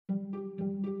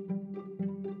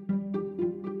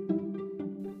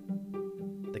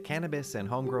Cannabis and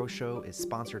Home Grow Show is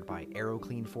sponsored by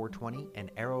AeroClean 420 and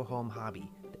Aero Home Hobby,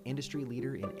 the industry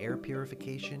leader in air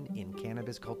purification in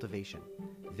cannabis cultivation.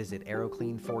 Visit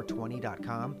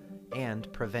aeroclean420.com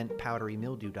and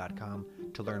preventpowderymildew.com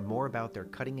to learn more about their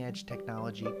cutting-edge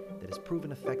technology that has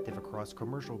proven effective across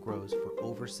commercial grows for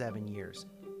over 7 years.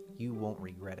 You won't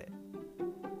regret it.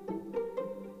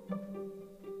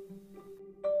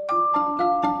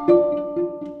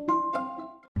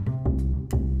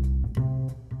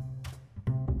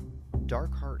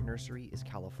 Dark Heart Nursery is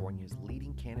California's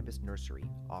leading cannabis nursery,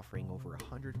 offering over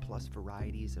 100 plus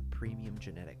varieties of premium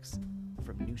genetics.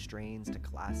 From new strains to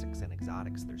classics and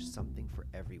exotics, there's something for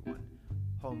everyone.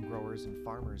 Home growers and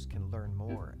farmers can learn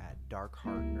more at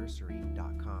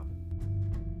darkheartnursery.com.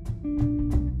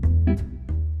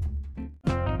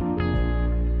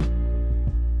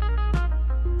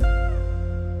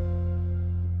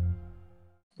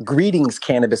 Greetings,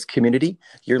 cannabis community.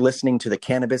 You're listening to the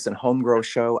Cannabis and Home Grow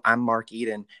Show. I'm Mark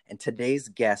Eden, and today's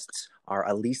guests are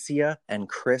Alisia and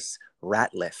Chris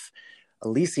Ratliff.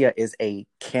 Alisia is a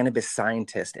cannabis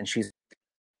scientist, and she's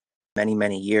many,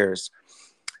 many years.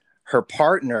 Her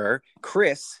partner,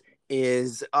 Chris,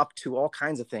 is up to all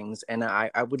kinds of things, and I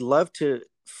would love to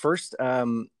first,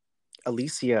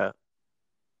 Alisia,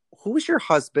 who is your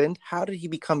husband? How did he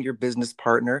become your business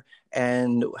partner?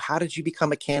 And how did you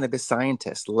become a cannabis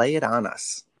scientist? Lay it on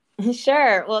us.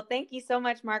 Sure. Well, thank you so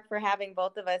much, Mark, for having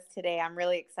both of us today. I'm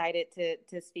really excited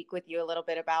to speak with you a little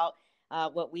bit about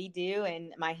what we do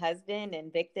and my husband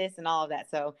and Victus and all of that.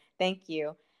 So thank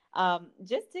you.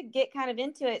 Just to get kind of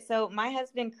into it. So my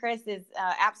husband, Chris, is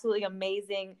absolutely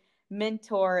amazing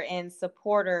mentor and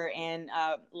supporter and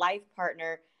life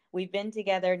partner. We've been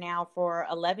together now for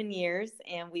 11 years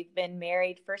and we've been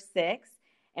married for 6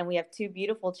 and we have 2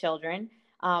 beautiful children.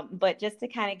 But just to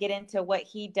kind of get into what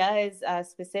he does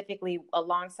specifically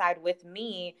alongside with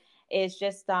me is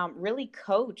just really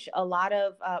coach a lot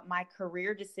of my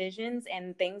career decisions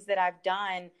and things that I've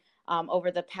done over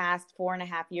the past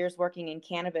 4.5 years working in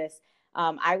cannabis.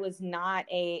 I was not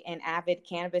an avid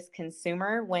cannabis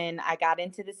consumer when I got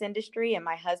into this industry, and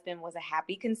my husband was a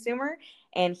happy consumer,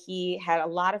 and he had a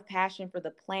lot of passion for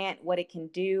the plant, what it can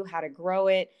do, how to grow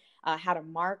it, how to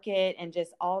market, and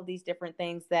just all of these different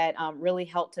things that really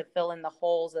help to fill in the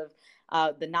holes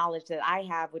of the knowledge that I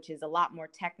have, which is a lot more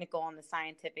technical on the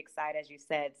scientific side, as you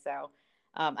said. So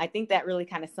I think that really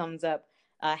kind of sums up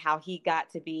how he got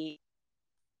to be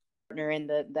a partner in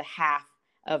the half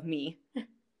of me.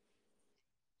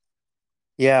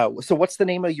 Yeah. So what's the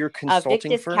name of your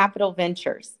consulting Victus firm? Capital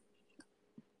Ventures.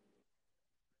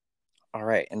 All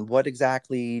right. And what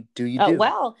exactly do you do?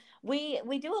 Well, we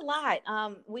do a lot.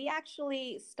 We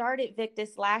actually started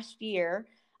Victus last year.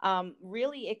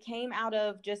 Really, it came out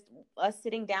of just us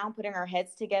sitting down, putting our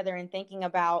heads together and thinking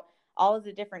about all of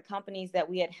the different companies that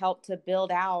we had helped to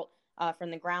build out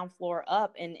from the ground floor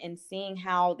up and seeing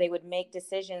how they would make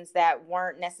decisions that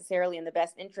weren't necessarily in the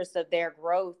best interest of their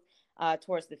growth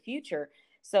towards the future.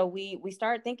 So we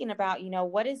started thinking about,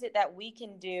 what is it that we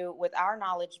can do with our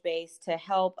knowledge base to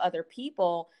help other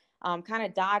people kind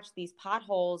of dodge these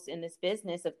potholes in this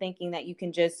business of thinking that you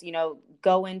can just,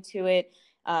 go into it,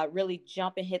 really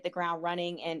jump and hit the ground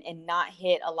running and not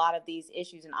hit a lot of these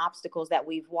issues and obstacles that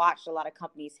we've watched a lot of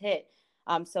companies hit.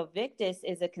 So Victus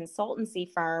is a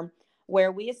consultancy firm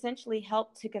where we essentially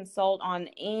help to consult on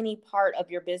any part of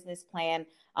your business plan,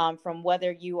 from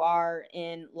whether you are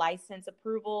in license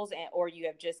approvals or you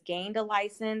have just gained a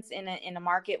license in a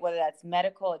market, whether that's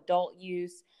medical, adult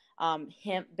use,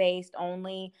 hemp-based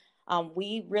only.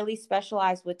 We really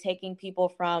specialize with taking people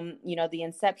from, the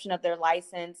inception of their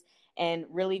license and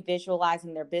really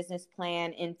visualizing their business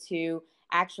plan into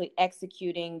actually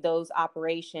executing those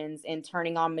operations and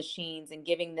turning on machines and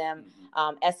giving them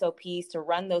SOPs to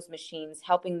run those machines,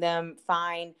 helping them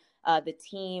find the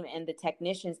team and the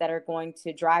technicians that are going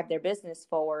to drive their business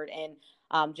forward,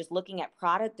 and just looking at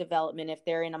product development. If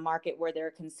they're in a market where they're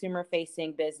a consumer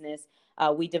facing business,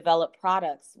 we develop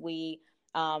products. We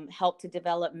help to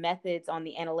develop methods on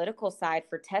the analytical side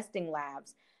for testing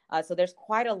labs. So there's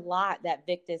quite a lot that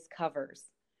Victus covers.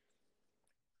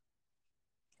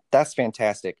 That's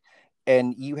fantastic.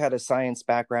 And you had a science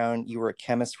background. You were a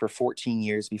chemist for 14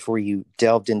 years before you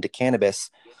delved into cannabis.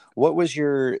 What was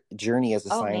your journey as a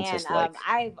scientist like?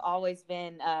 I've always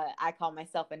been, I call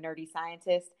myself a nerdy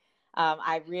scientist.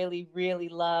 I really, really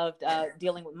loved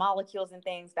dealing with molecules and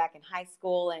things back in high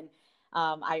school. And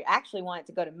I actually wanted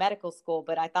to go to medical school,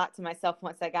 but I thought to myself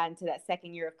once I got into that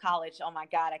second year of college, oh my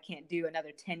God, I can't do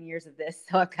another 10 years of this.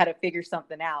 So I've got to figure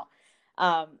something out.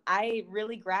 I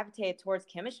really gravitated towards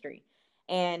chemistry.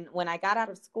 And when I got out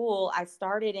of school, I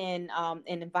started in an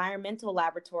environmental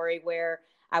laboratory where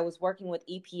I was working with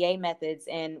EPA methods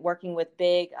and working with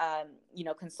big,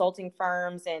 consulting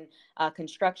firms and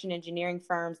construction engineering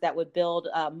firms that would build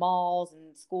malls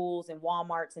and schools and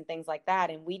Walmarts and things like that.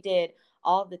 And we did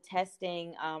all the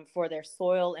testing for their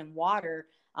soil and water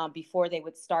before they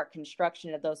would start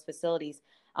construction of those facilities.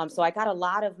 So I got a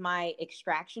lot of my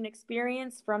extraction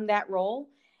experience from that role.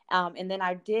 And then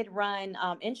I did run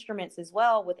instruments as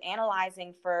well with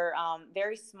analyzing for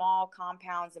very small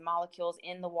compounds and molecules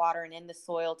in the water and in the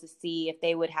soil to see if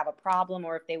they would have a problem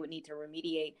or if they would need to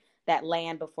remediate that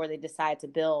land before they decide to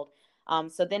build.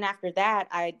 So then after that,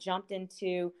 I jumped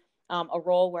into a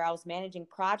role where I was managing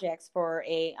projects for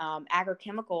a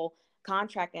agrochemical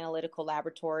contract analytical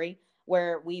laboratory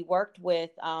where we worked with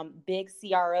big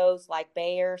CROs like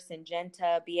Bayer,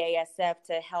 Syngenta, BASF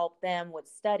to help them with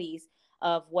studies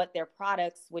of what their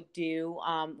products would do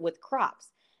with crops.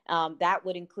 That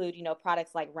would include,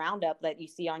 products like Roundup that you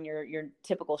see on your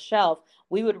typical shelf.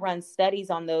 We would run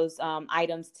studies on those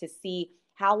items to see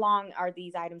how long are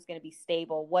these items going to be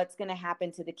stable, what's going to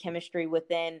happen to the chemistry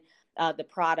within the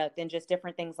product, and just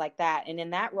different things like that. And in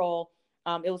that role,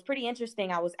 it was pretty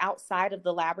interesting. I was outside of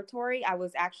the laboratory. I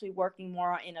was actually working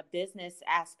more in a business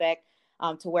aspect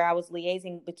to where I was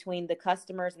liaising between the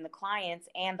customers and the clients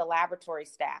and the laboratory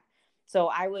staff. So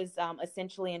I was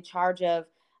essentially in charge of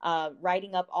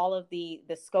writing up all of the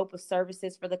scope of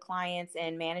services for the clients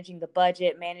and managing the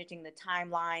budget, managing the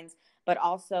timelines, but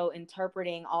also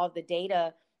interpreting all of the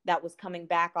data that was coming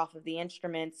back off of the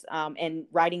instruments and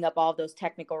writing up all of those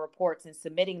technical reports and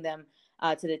submitting them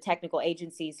to the technical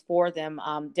agencies for them,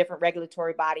 different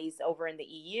regulatory bodies over in the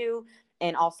EU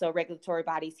and also regulatory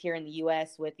bodies here in the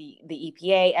US with the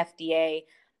EPA, FDA,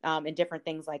 and different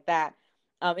things like that.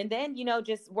 And then,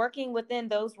 just working within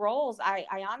those roles,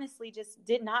 I honestly just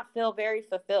did not feel very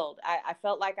fulfilled. I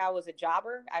felt like I was a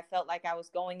jobber. I felt like I was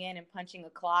going in and punching a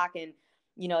clock and,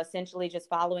 essentially just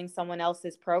following someone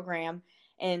else's program.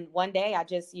 And one day I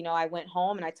just, I went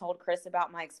home and I told Chris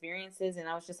about my experiences. And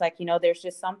I was just like, there's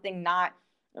just something not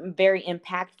very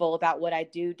impactful about what I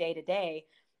do day to day.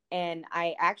 And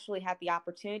I actually had the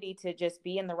opportunity to just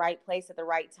be in the right place at the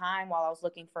right time while I was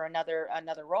looking for another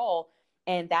role.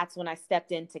 And that's when I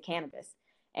stepped into cannabis.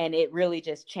 And it really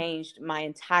just changed my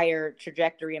entire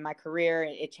trajectory in my career.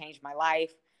 It changed my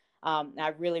life.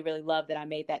 I really, really love that I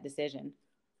made that decision.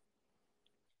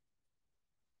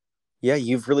 Yeah,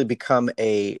 you've really become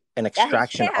an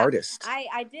extraction Yeah, artist.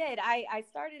 I did. I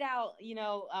started out,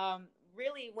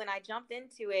 really when I jumped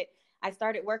into it, I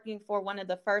started working for one of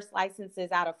the first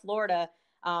licenses out of Florida.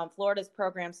 Florida's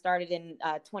program started in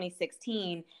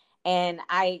 2016. And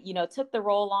I, took the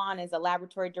role on as a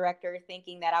laboratory director,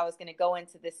 thinking that I was going to go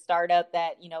into this startup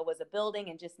that, was a building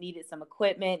and just needed some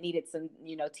equipment, needed some,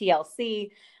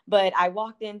 TLC. But I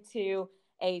walked into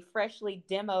a freshly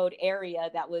demoed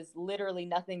area that was literally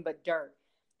nothing but dirt.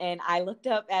 And I looked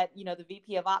up at, the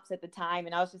VP of ops at the time,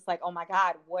 and I was just like, oh my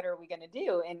God, what are we going to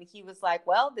do? And he was like,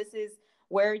 well, this is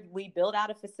where we build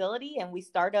out a facility and we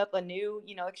start up a new,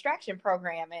 extraction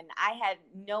program. And I had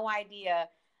no idea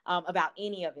about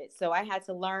any of it. So I had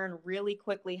to learn really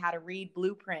quickly how to read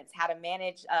blueprints, how to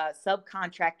manage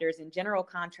subcontractors and general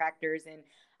contractors,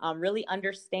 and really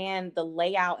understand the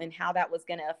layout and how that was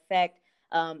going to affect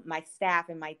my staff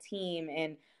and my team.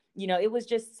 And it was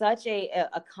just such a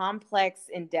complex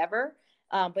endeavor,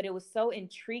 but it was so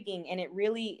intriguing, and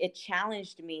it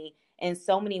challenged me in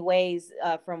so many ways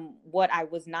from what I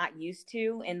was not used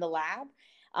to in the lab.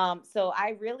 So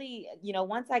I really,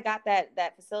 once I got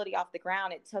that facility off the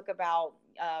ground, it took about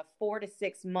 4 to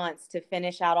 6 months to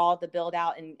finish out all the build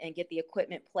out and get the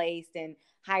equipment placed and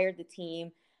hired the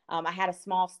team. I had a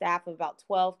small staff of about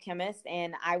 12 chemists,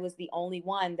 and I was the only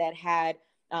one that had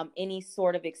any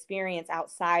sort of experience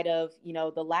outside of,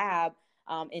 the lab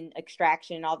in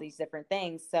extraction and all these different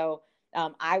things. So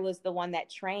I was the one that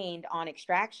trained on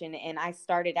extraction, and I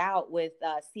started out with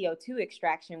CO2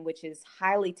 extraction, which is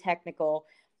highly technical.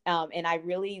 And I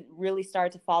really, really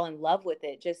started to fall in love with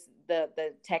it. Just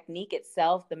the technique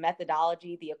itself, the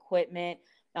methodology, the equipment,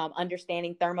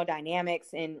 understanding thermodynamics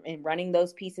and running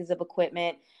those pieces of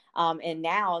equipment. And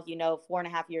now,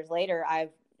 4.5 years later, I've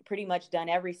pretty much done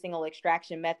every single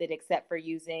extraction method except for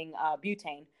using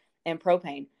butane and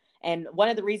propane. And one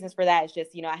of the reasons for that is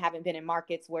just, I haven't been in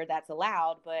markets where that's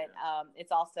allowed, but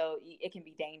it's also, it can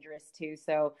be dangerous too.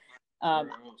 So,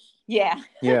 yeah.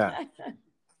 Yeah.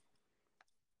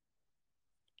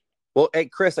 Well, hey,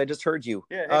 Chris, I just heard you.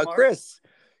 Yeah, hey, Chris,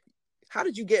 how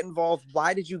did you get involved?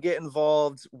 Why did you get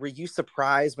involved? Were you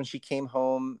surprised when she came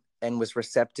home and was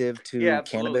receptive to yeah,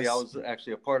 absolutely. cannabis? I was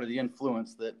actually a part of the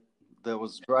influence that that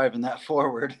was driving that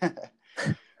forward.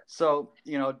 So,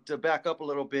 to back up a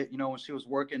little bit, when she was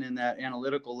working in that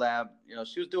analytical lab,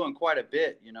 she was doing quite a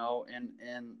bit,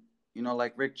 and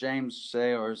like Rick James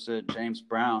say, or is it James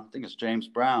Brown? I think it's James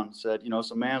Brown said,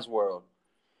 it's a man's world.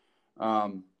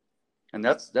 And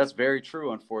that's very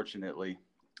true, unfortunately.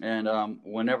 And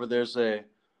whenever there's a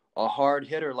hard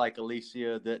hitter like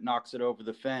Alisia that knocks it over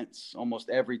the fence almost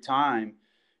every time,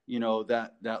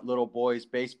 that little boy's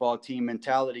baseball team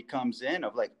mentality comes in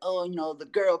of like, oh, the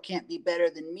girl can't be better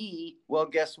than me. Well,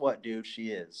 guess what, dude?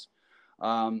 She is.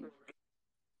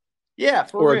 Yeah,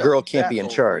 for or real. a girl can't That be in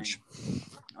whole charge. thing.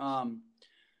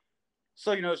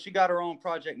 So, she got her own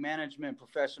project management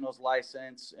professional's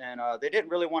license, and they didn't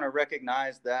really want to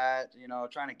recognize that,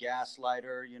 trying to gaslight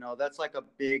her. That's like a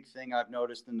big thing I've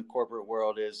noticed in the corporate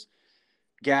world is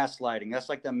gaslighting. That's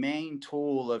like the main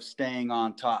tool of staying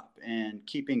on top and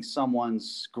keeping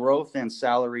someone's growth and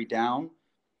salary down.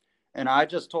 And I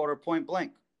just told her point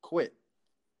blank, quit.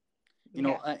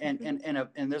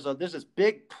 And there's this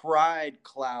big pride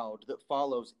cloud that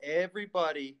follows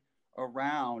everybody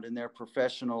around in their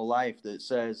professional life that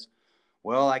says,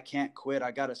 well, I can't quit.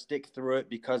 I got to stick through it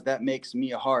because that makes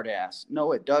me a hard ass.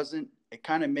 No, it doesn't. It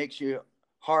kind of makes you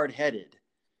hard headed.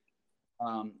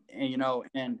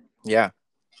 And yeah,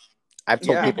 I've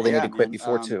told people they need to quit man.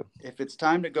 before too. If it's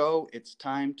time to go, it's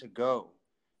time to go.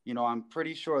 I'm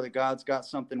pretty sure that God's got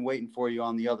something waiting for you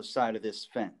on the other side of this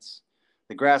fence.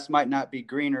 The grass might not be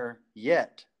greener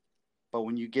yet, but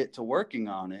when you get to working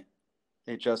on it,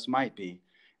 it just might be.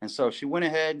 And so she went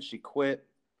ahead and she quit.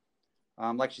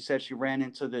 Like she said, she ran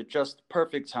into the just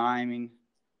perfect timing.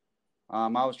 I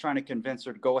was trying to convince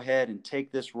her to go ahead and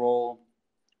take this role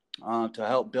to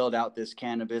help build out this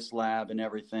cannabis lab and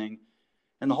everything.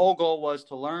 And the whole goal was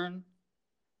to learn,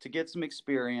 to get some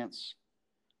experience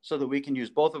so that we can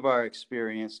use both of our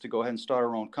experience to go ahead and start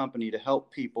our own company to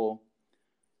help people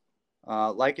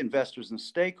like investors and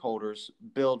stakeholders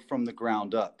build from the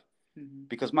ground up. Mm-hmm.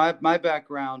 Because my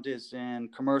background is in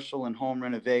commercial and home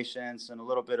renovations and a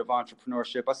little bit of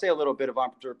entrepreneurship. I say a little bit of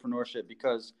entrepreneurship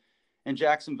because in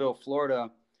Jacksonville, Florida,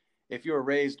 if you're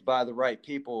raised by the right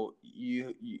people,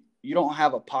 you don't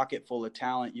have a pocket full of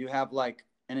talent. You have like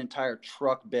an entire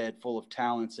truck bed full of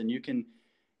talents, and you can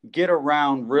get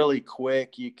around really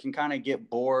quick. You can kind of get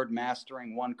bored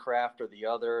mastering one craft or the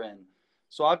other. And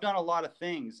so I've done a lot of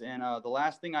things. And the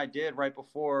last thing I did right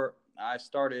before I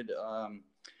started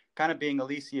kind of being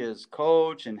Alicia's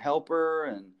coach and helper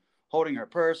and holding her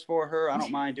purse for her. I don't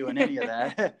mind doing any of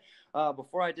that.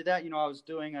 Before I did that, I was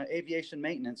doing aviation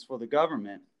maintenance for the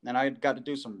government, and I got to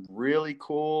do some really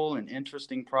cool and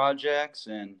interesting projects.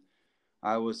 And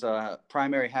I was a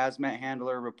primary hazmat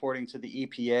handler reporting to the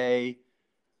EPA,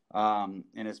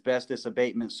 and asbestos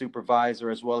abatement supervisor,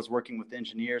 as well as working with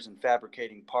engineers and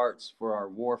fabricating parts for our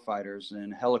war fighters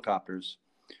and helicopters.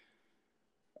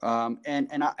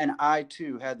 And I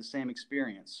too had the same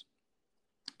experience.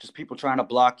 Just people trying to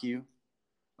block you,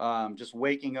 just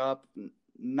waking up,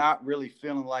 not really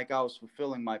feeling like I was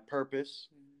fulfilling my purpose.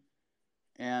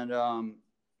 And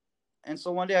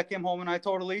so one day I came home and I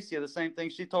told Alisia the same thing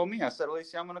she told me. I said,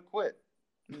 Alisia, I'm going to quit.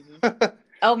 Mm-hmm.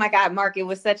 Oh my God, Mark, it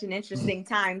was such an interesting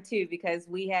time too, because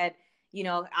we had,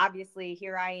 obviously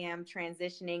here I am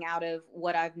transitioning out of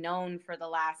what I've known for the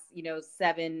last,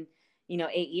 7,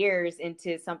 8 years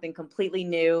into something completely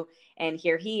new. And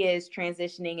here he is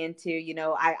transitioning into,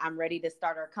 I'm ready to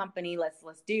start our company.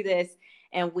 Let's do this.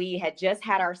 And we had just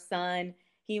had our son.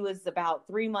 He was about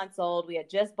 3 months old. We had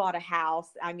just bought a house.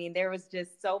 I mean, there was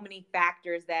just so many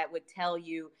factors that would tell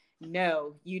you,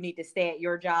 no, you need to stay at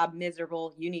your job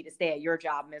miserable. You need to stay at your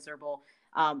job miserable.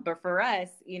 But for us,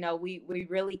 we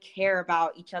really care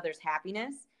about each other's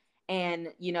happiness. And,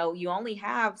 you only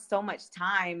have so much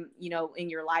time, in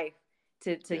your life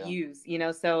to use,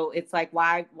 so it's like,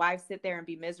 why sit there and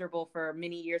be miserable for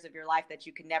many years of your life that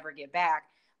you can never get back?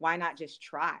 Why not just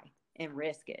try and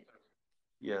risk it?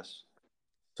 Yes.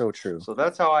 So true. So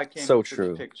that's how I came into true.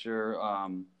 the picture.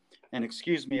 And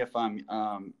excuse me if I'm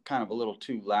kind of a little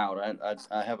too loud.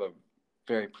 I have a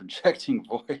very projecting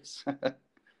voice.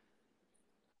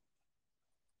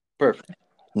 Perfect.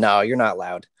 No, you're not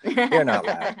loud. You're not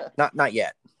loud. Not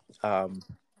yet.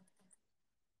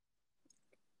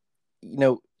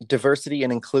 Diversity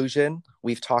and inclusion,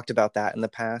 we've talked about that in the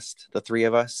past, the three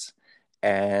of us.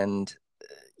 And,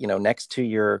 next to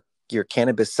your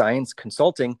cannabis science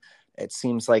consulting, it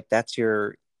seems like that's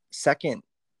your second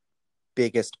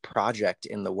biggest project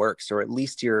in the works, or at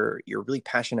least you're really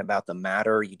passionate about the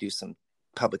matter. You do some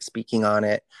public speaking on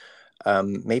it.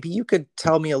 Maybe you could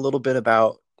tell me a little bit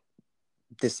about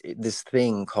this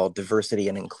thing called diversity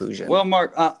and inclusion. Well,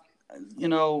 Mark,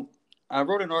 I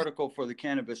wrote an article for the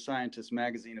Cannabis Scientist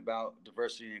magazine about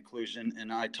diversity and inclusion,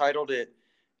 and I titled it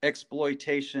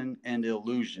Exploitation and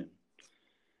Illusion.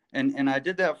 And I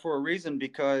did that for a reason,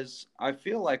 because I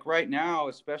feel like right now,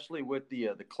 especially with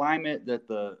the climate that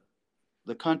the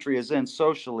country is in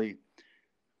socially,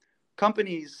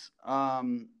 companies,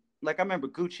 like I remember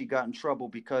Gucci got in trouble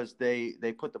because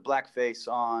they put the blackface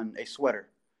on a sweater,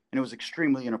 and it was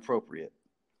extremely inappropriate.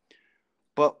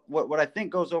 But what I think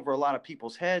goes over a lot of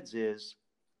people's heads is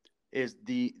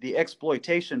the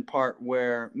exploitation part,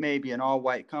 where maybe an all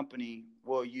white company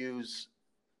will use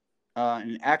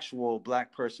an actual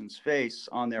black person's face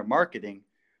on their marketing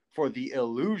for the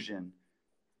illusion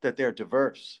that they're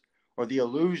diverse, or the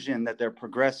illusion that they're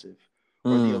progressive,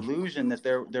 or the illusion that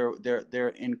they're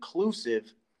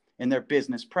inclusive in their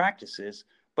business practices.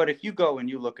 But if you go and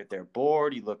you look at their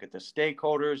board, you look at the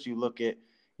stakeholders, you look at,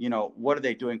 what are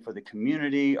they doing for the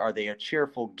community? Are they a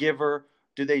cheerful giver?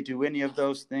 Do they do any of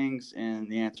those things? And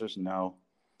the answer is no.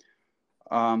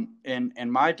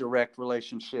 And my direct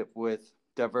relationship with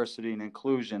diversity and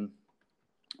inclusion,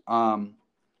 I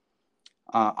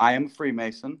am a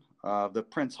Freemason, the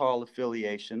Prince Hall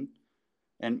affiliation,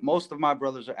 and most of my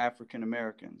brothers are African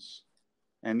Americans.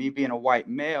 And me being a white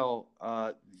male,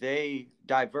 they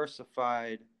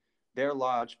diversified their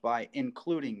lodge by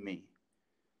including me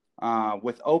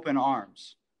with open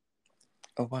arms.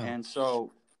 Oh, wow. And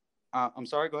so, I'm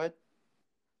sorry, go ahead.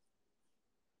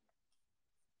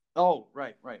 Oh,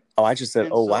 right. Oh, I just said,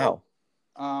 And oh, so,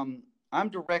 wow. I'm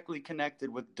directly connected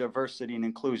with diversity and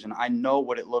inclusion. I know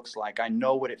what it looks like. I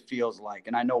know what it feels like,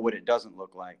 and I know what it doesn't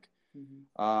look like.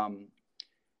 Mm-hmm.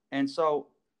 And so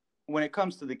when it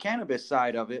comes to the cannabis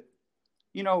side of it,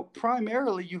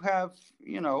 primarily you have,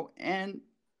 and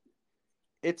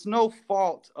it's no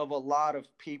fault of a lot of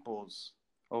people's,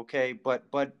 okay, but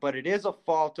it is a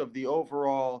fault of the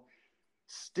overall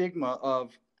stigma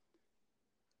of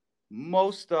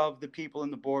most of the people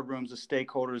in the boardrooms, the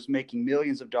stakeholders making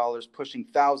millions of dollars, pushing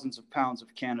thousands of pounds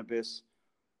of cannabis,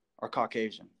 are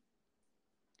Caucasian.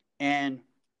 And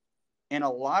in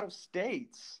a lot of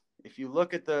states, if you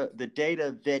look at the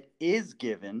data that is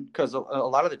given, because a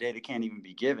lot of the data can't even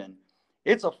be given,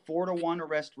 it's a 4-to-1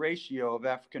 arrest ratio of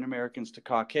African Americans to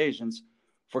Caucasians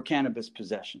for cannabis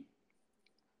possession.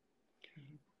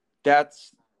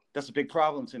 That's a big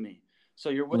problem to me. So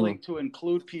you're willing to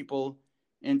include people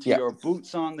into your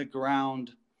boots on the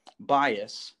ground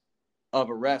bias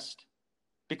of arrest,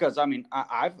 because I mean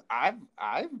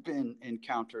I've been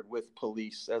encountered with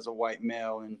police as a white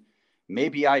male, and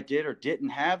maybe I did or didn't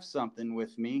have something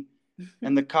with me,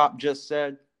 and the cop just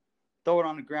said, throw it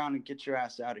on the ground and get your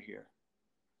ass out of here.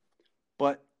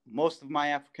 But most of my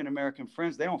African American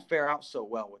friends, they don't fare out so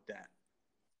well with that.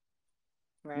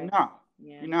 Right. No.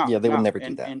 They would never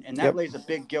do that. And that lays a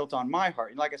big guilt on my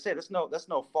heart. And like I said, that's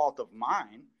no fault of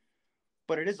mine,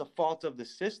 but it is a fault of the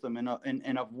system and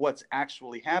of what's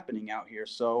actually happening out here.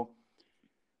 So,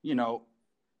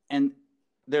 and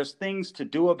there's things to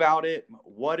do about it.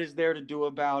 What is there to do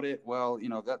about it? Well,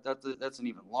 that's an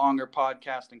even longer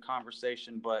podcast and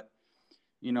conversation, but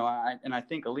I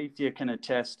think Alisia can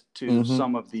attest to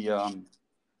some of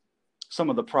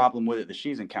the problem with it that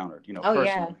she's encountered,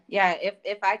 personally. Yeah.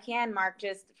 If I can, Mark,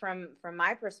 just from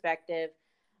my perspective,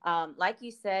 like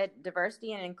you said,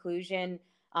 diversity and inclusion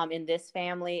in this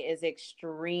family is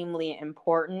extremely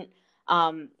important.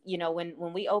 When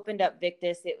we opened up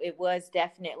Victus, it was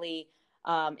definitely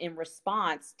in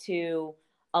response to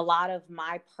a lot of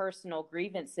my personal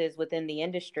grievances within the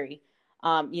industry.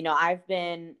 I've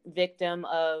been victim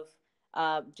of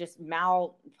just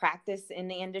malpractice in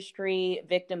the industry,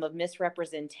 victim of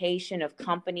misrepresentation of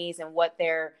companies and what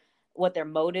their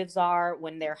motives are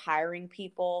when they're hiring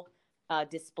people,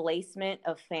 displacement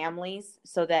of families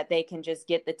so that they can just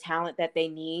get the talent that they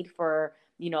need for,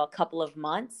 a couple of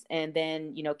months and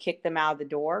then, kick them out of the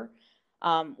door.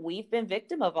 We've been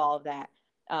victim of all of that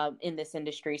in this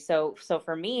industry. So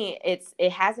for me,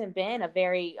 it hasn't been a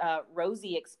very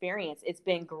rosy experience. It's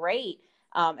been great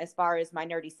as far as my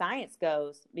nerdy science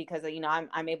goes, because,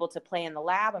 I'm able to play in the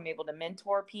lab. I'm able to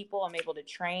mentor people. I'm able to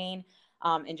train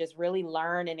and just really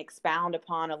learn and expound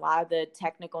upon a lot of the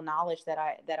technical knowledge that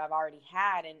I've already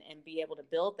had and be able to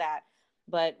build that.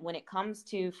 But when it comes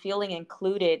to feeling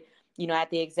included, at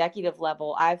the executive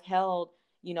level, I've held,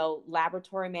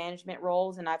 laboratory management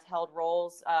roles, and I've held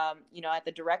roles, at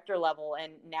the director level,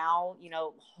 and now,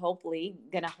 hopefully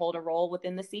going to hold a role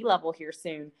within the C-level here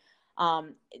soon.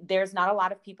 There's not a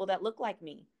lot of people that look like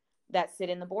me that sit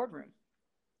in the boardroom.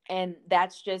 And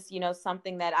that's just,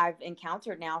 something that I've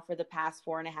encountered now for the past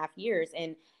 4.5 years.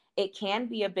 it can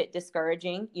be a bit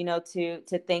discouraging,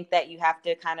 to think that you have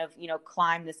to kind of,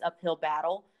 climb this uphill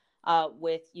battle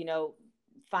with,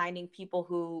 finding people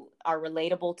who are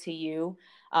relatable to you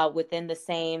within the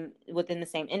same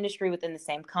industry, within the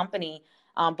same company.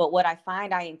 But what I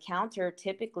find I encounter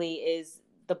typically is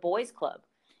the boys club.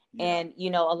 Yeah. And,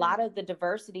 a lot of the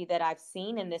diversity that I've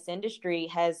seen in this industry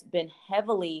has been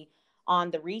heavily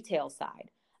on the retail side.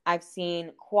 I've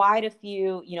seen quite a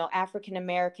few, African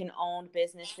American owned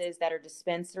businesses that are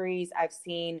dispensaries. I've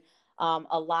seen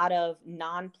a lot of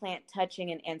non-plant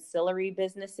touching and ancillary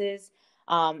businesses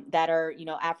that are,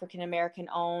 African American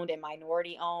owned and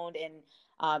minority owned and,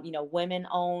 women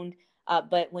owned.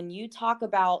 But when you talk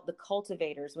about the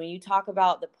cultivators, when you talk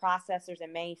about the processors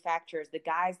and manufacturers, the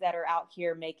guys that are out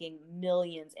here making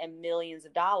millions and millions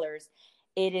of dollars,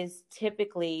 it is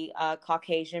typically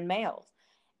Caucasian males.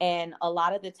 And a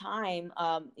lot of the time,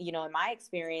 in my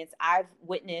experience, I've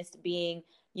witnessed being,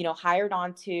 hired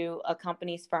onto a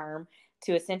company's firm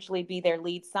to essentially be their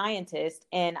lead scientist.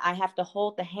 And I have to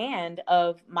hold the hand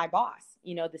of my boss,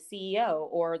 the CEO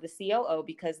or the COO,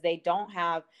 because they don't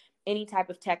have any type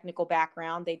of technical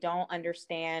background. They don't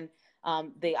understand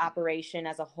the operation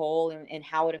as a whole and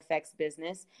how it affects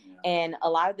business. Yeah. And a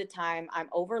lot of the time I'm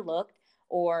overlooked,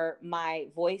 or my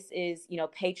voice is,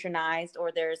 patronized,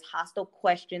 or there's hostile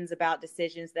questions about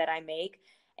decisions that I make.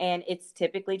 And it's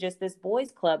typically just this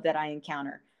boys club that I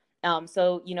encounter.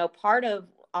 So, part of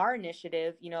our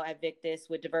initiative, at Victus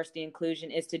with diversity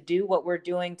inclusion is to do what we're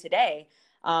doing today,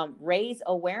 raise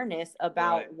awareness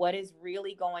about what is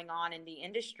really going on in the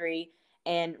industry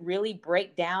and really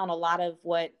break down a lot of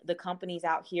what the companies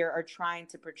out here are trying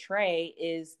to portray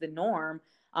is the norm.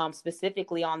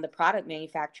 Specifically on the product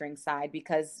manufacturing side,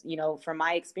 because, from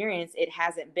my experience, it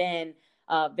hasn't been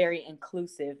very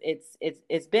inclusive.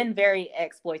 It's been very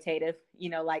exploitative,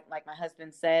 like my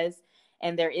husband says.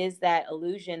 And there is that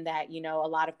illusion that, a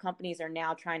lot of companies are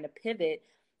now trying to pivot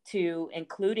to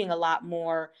including a lot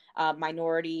more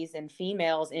minorities and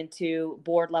females into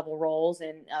board level roles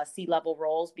and C-level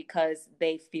roles because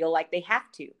they feel like they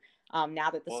have to. Now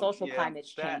that the social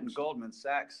climate's changed. And Goldman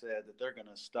Sachs said that they're going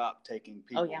to stop taking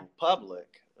people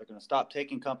public. They're going to stop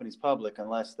taking companies public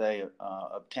unless they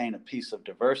obtain a piece of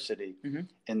diversity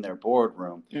in their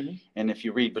boardroom. And if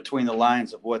you read between the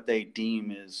lines of what they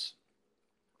deem is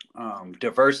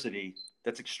diversity,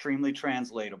 that's extremely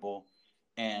translatable,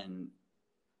 and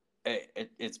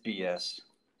it's BS.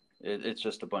 It's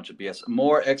just a bunch of BS.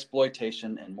 More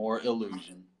exploitation and more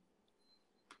illusion.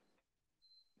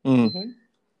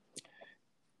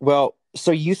 Well,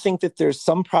 so you think that there's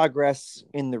some progress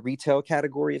in the retail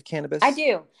category of cannabis? I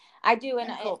do.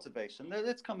 And cultivation.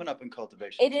 It's coming up in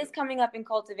cultivation. It is coming up in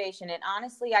cultivation. And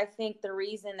honestly, I think the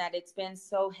reason that it's been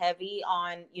so heavy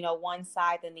on, one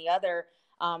side than the other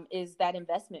is that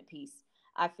investment piece.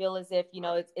 I feel as if,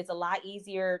 it's a lot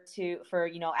easier for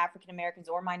African Americans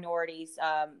or minorities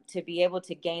to be able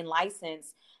to gain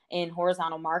license in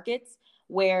horizontal markets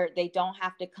where they don't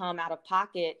have to come out of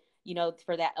pocket,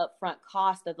 for that upfront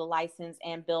cost of the license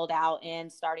and build out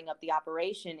and starting up the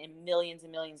operation in millions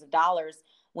and millions of dollars.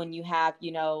 When you have,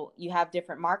 you have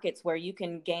different markets where you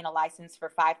can gain a license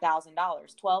for $5,000,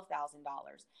 $12,000.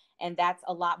 And that's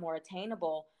a lot more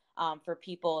attainable for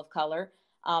people of color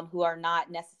who are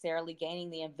not necessarily gaining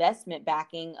the investment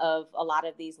backing of a lot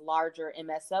of these larger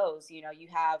MSOs. You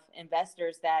have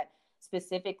investors that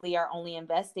specifically are only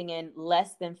investing in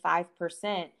less than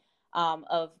 5%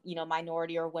 of,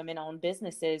 minority or women-owned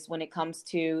businesses when it comes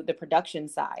to the production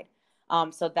side.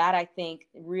 So that I think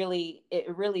really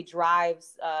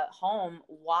drives home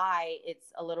why it's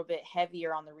a little bit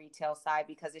heavier on the retail side,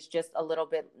 because it's just a little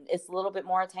bit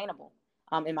more attainable,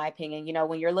 in my opinion.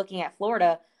 When you're looking at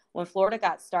Florida, when Florida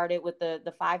got started with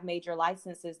the 5 major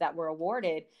licenses that were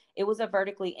awarded, it was a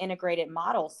vertically integrated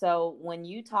model. So when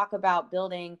you talk about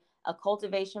building a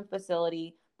cultivation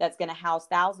facility that's going to house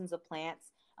thousands of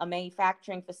plants, a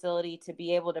manufacturing facility to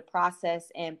be able to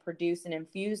process and produce and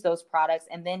infuse those products,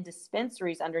 and then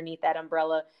dispensaries underneath that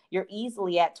umbrella, you're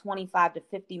easily at $25 to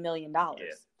 $50 million. Yeah,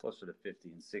 closer to 50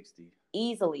 and 60.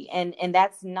 Easily. And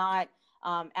that's not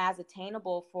as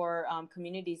attainable for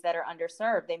communities that are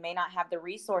underserved. They may not have the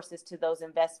resources to those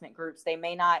investment groups. They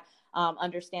may not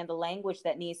understand the language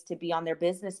that needs to be on their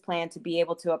business plan to be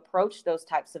able to approach those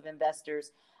types of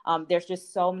investors. There's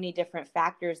just so many different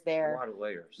factors there. A lot of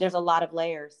layers. There's a lot of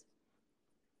layers.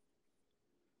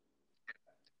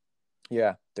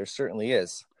 Yeah, there certainly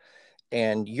is.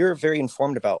 And you're very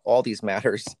informed about all these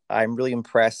matters. I'm really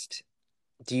impressed.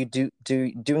 Do you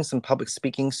doing some public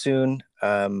speaking soon?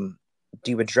 Do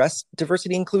you address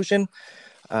diversity inclusion?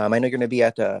 I know you're going to be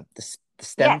at the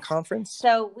STEM Yes. conference?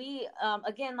 So we,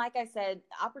 again, like I said,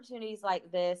 opportunities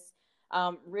like this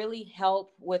really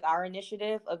help with our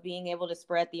initiative of being able to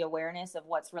spread the awareness of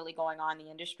what's really going on in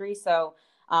the industry. So,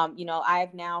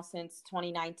 I've now, since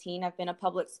 2019, I've been a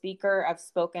public speaker. I've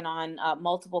spoken on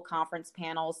multiple conference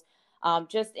panels,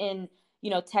 just in,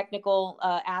 technical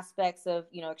aspects of,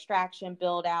 extraction,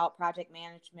 build out, project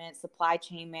management, supply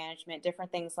chain management,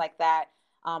 different things like that.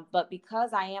 But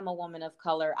because I am a woman of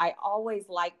color, I always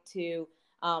like to,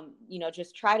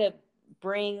 just try to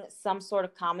bring some sort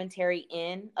of commentary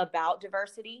in about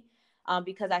diversity,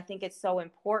 because I think it's so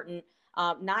important,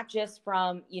 not just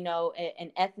from,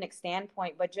 an ethnic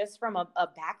standpoint, but just from a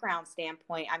background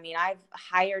standpoint. I mean, I've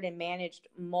hired and managed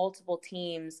multiple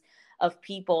teams of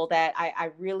people that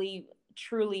I really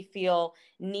truly feel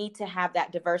need to have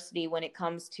that diversity when it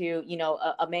comes to,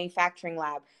 a manufacturing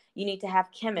lab. You need to have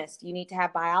chemists, you need to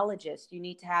have biologists, you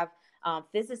need to have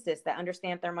physicists that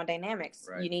understand thermodynamics.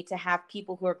 Right. You need to have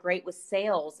people who are great with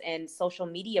sales and social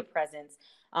media presence.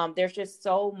 There's just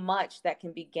so much that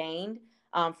can be gained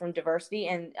from diversity.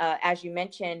 And as you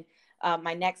mentioned,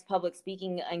 my next public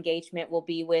speaking engagement will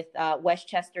be with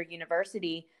Westchester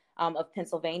University of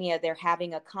Pennsylvania. They're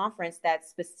having a conference that's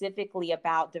specifically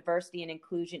about diversity and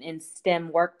inclusion in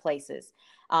STEM workplaces,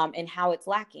 and how it's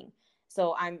lacking.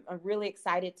 So I'm really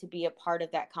excited to be a part of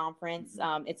that conference.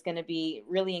 It's going to be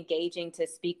really engaging to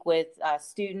speak with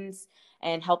students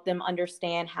and help them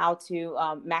understand how to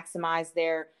maximize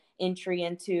their entry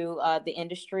into the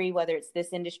industry, whether it's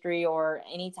this industry or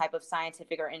any type of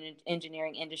scientific or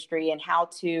engineering industry, and how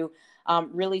to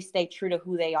really stay true to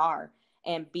who they are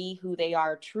and be who they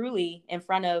are truly in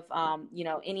front of,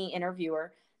 any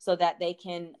interviewer, so that they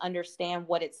can understand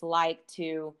what it's like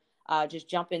to just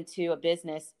jump into a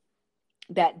business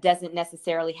that doesn't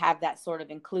necessarily have that sort of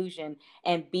inclusion,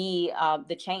 and be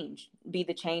the change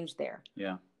there.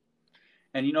 Yeah.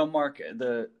 And Mark,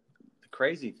 the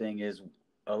crazy thing is,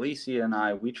 Alisia and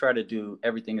I, we try to do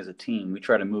everything as a team. We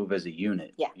try to move as a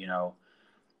unit. Yeah.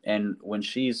 And when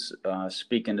she's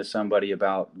speaking to somebody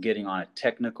about getting on a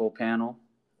technical panel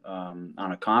on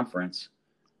a conference,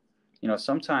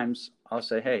 sometimes I'll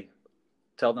say, hey,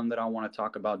 tell them that I want to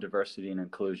talk about diversity and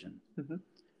inclusion. Mm-hmm.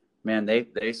 Man,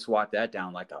 they swat that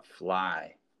down like a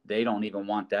fly. They don't even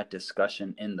want that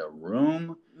discussion in the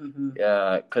room,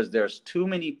 because there's too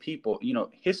many people.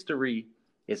 History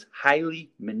is highly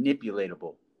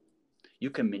manipulatable. You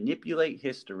can manipulate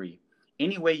history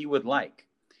any way you would like.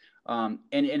 And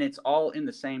it's all in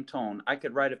the same tone. I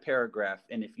could write a paragraph,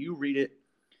 and if you read it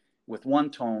with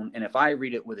one tone, and if I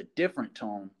read it with a different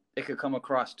tone, it could come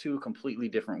across two completely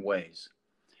different ways.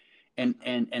 And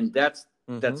that's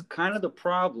kind of the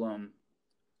problem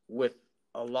with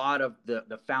a lot of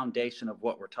the foundation of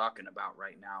what we're talking about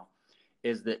right now,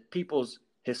 is that people's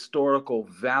historical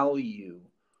value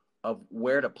of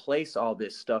where to place all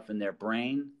this stuff in their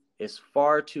brain is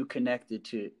far too connected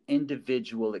to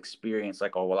individual experience.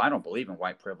 Like, oh, well, I don't believe in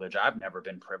white privilege. I've never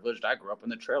been privileged. I grew up in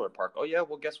the trailer park. Oh, yeah,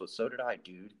 well, guess what? So did I,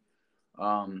 dude.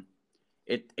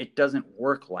 It doesn't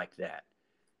work like that.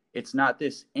 It's not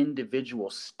this individual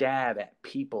stab at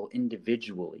people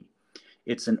individually.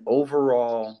 It's an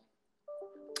overall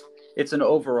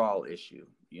issue.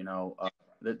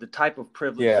 The type of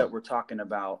privilege that we're talking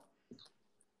about,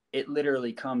 it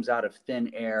literally comes out of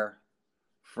thin air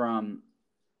from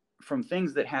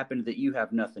things that happened that you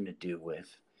have nothing to do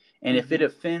with. And if it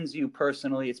offends you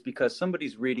personally, it's because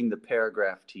somebody's reading the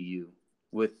paragraph to you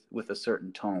with a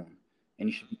certain tone,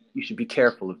 and you should be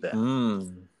careful of that.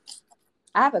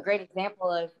 I have a great example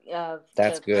of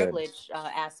That's the good. privilege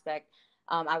aspect.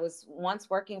 I was once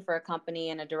working for a company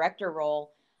in a director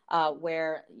role,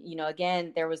 where,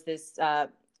 again, there was this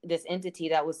entity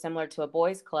that was similar to a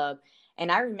boys club.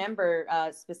 And I remember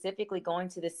specifically going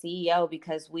to the CEO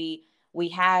because we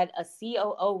had a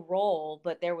COO role,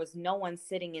 but there was no one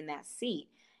sitting in that seat.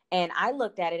 And I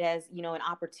looked at it as, an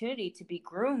opportunity to be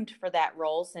groomed for that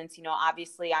role, since,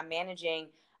 obviously I'm managing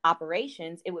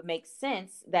operations. It would make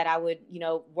sense that I would,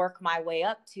 work my way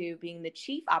up to being the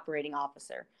chief operating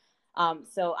officer.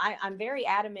 So I'm very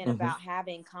adamant about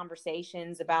having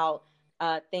conversations about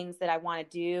things that I want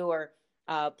to do, or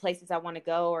places I want to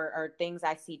go, or things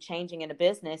I see changing in a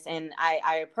business. And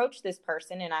I approached this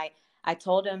person, and I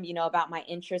told him, about my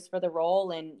interest for the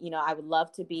role, and, I would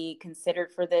love to be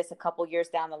considered for this a couple years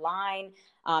down the line,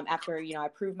 after, I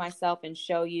prove myself and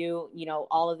show you,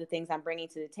 all of the things I'm bringing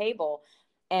to the table.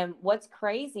 And what's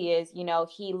crazy is,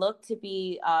 he looked to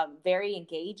be very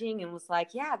engaging and was like,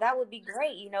 yeah, that would be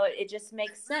great. It just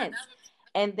makes sense.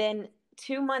 And then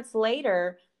 2 months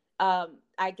later,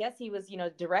 I guess he was,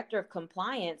 director of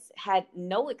compliance, had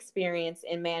no experience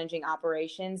in managing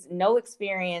operations, no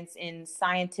experience in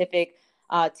scientific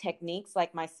techniques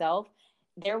like myself.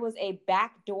 There was a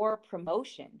backdoor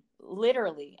promotion,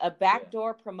 literally a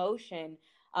backdoor promotion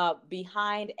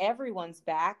behind everyone's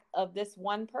back of this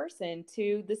one person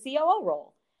to the COO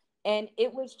role. And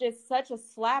it was just such a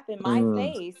slap in my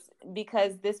face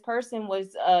because this person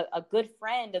was a good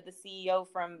friend of the CEO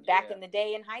from back in the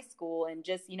day in high school, and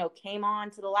just, came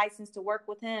on to the license to work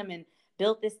with him and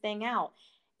built this thing out.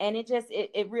 And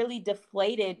it really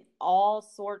deflated all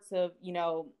sorts of,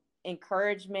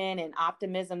 encouragement and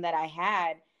optimism that I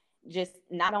had, just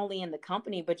not only in the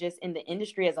company, but just in the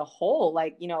industry as a whole.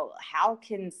 Like, how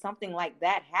can something like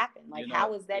that happen? Like,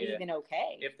 how is that even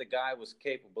okay? If the guy was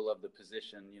capable of the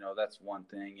position, that's one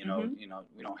thing.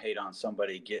 We don't hate on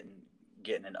somebody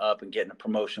getting it up and getting a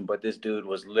promotion, but this dude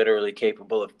was literally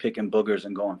capable of picking boogers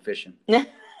and going fishing.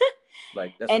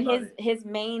 Like, that's and his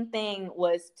main thing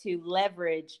was to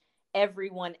leverage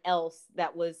everyone else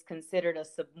that was considered a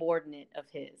subordinate of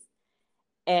his.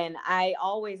 And I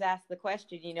always ask the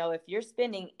question, if you're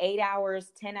spending 8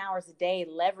 hours, 10 hours a day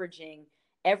leveraging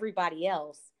everybody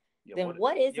else, then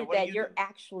what is it that you're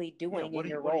actually doing in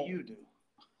your role? What do you do?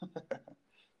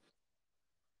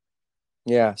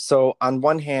 Yeah. So on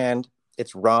one hand,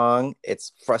 it's wrong.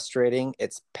 It's frustrating.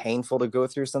 It's painful to go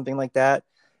through something like that.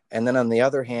 And then on the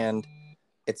other hand,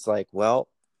 it's like, well,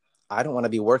 I don't want to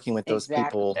be working with those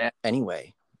people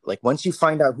anyway. Like, once you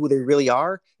find out who they really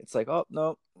are, it's like, oh,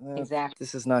 no,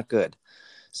 this is not good.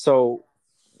 So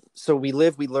we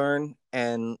live, we learn,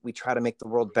 and we try to make the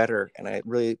world better. And I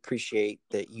really appreciate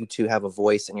that you two have a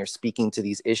voice and you're speaking to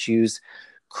these issues.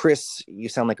 Chris, you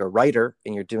sound like a writer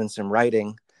and you're doing some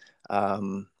writing.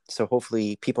 So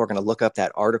hopefully people are going to look up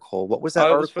that article. What was that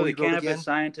article? It was for the Cannabis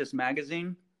Scientist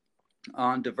magazine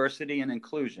on diversity and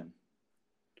inclusion.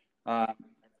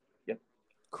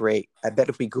 Great. I bet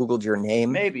if we Googled your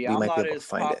name, maybe we I'm might not be able as to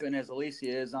find popping as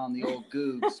Alisia is on the old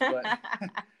Googs,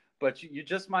 but you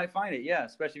just might find it. Yeah,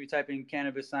 especially if you type in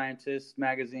Cannabis Scientist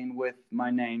magazine with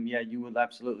my name. Yeah, you will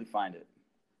absolutely find it.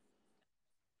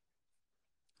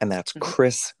 And that's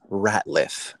Chris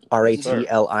Ratliff,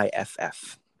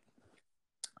 Ratliff.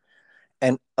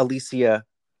 And Alisia,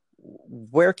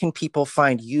 where can people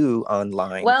find you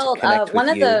online? Well, to connect one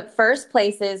with of you? the first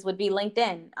places would be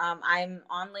LinkedIn. I'm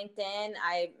on LinkedIn.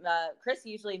 Chris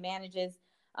usually manages,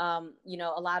 a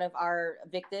lot of our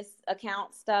Victus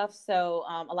account stuff. So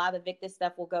a lot of the Victus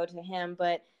stuff will go to him.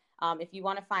 But if you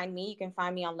want to find me, you can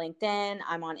find me on LinkedIn.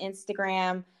 I'm on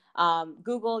Instagram.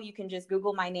 Google, you can just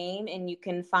Google my name and you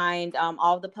can find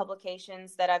all the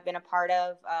publications that I've been a part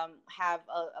of. Have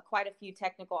quite a few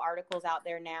technical articles out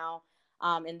there now.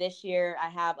 And this year I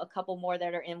have a couple more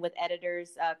that are in with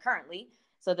editors currently.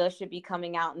 So those should be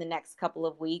coming out in the next couple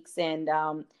of weeks. And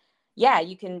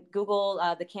you can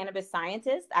Google the Cannabis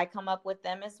Scientist. I come up with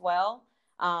them as well.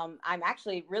 I'm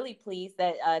actually really pleased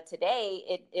that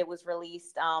today it was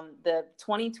released, the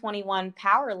 2021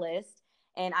 Power List.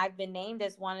 And I've been named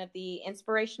as one of the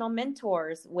inspirational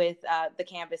mentors with the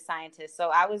Cannabis Scientist. So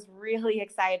I was really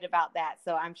excited about that.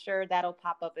 So I'm sure that'll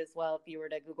pop up as well if you were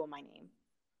to Google my name.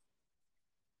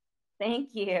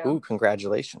 Thank you. Ooh,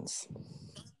 congratulations.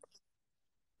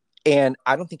 And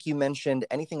I don't think you mentioned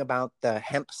anything about the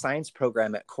hemp science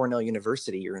program at Cornell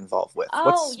University you're involved with.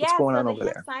 What's going on over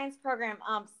there? Hemp science program.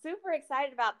 Super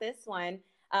excited about this one.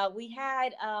 We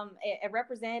had a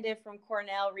representative from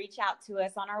Cornell reach out to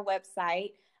us on our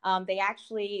website. They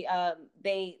actually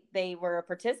they were a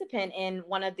participant in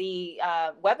one of the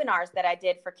webinars that I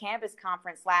did for Cannabis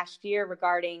Conference last year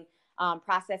regarding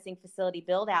processing facility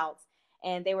build-outs.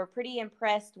 And they were pretty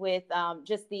impressed with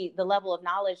just the level of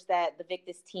knowledge that the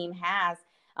Victus team has.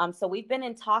 So we've been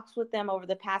in talks with them over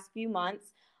the past few months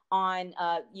on,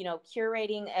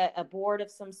 curating a board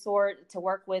of some sort to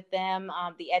work with them,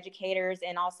 the educators,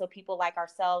 and also people like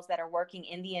ourselves that are working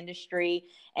in the industry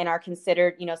and are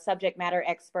considered, subject matter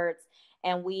experts.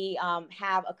 And we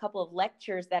have a couple of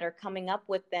lectures that are coming up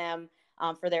with them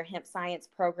for their hemp science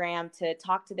program to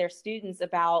talk to their students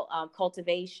about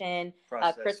cultivation.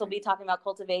 Chris will be talking about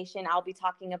cultivation. I'll be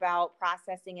talking about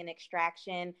processing and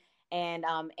extraction and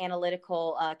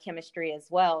analytical chemistry as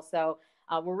well. So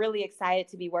we're really excited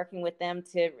to be working with them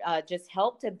to just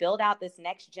help to build out this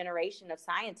next generation of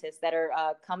scientists that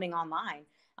are coming online.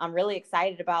 I'm really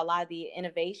excited about a lot of the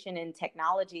innovation and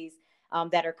technologies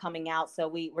that are coming out. So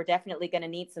we're definitely going to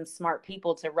need some smart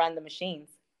people to run the machines.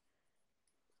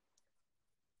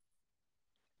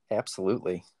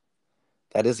 Absolutely.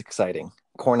 That is exciting.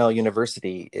 Cornell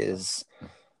University is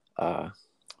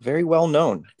very well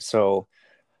known. So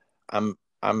I'm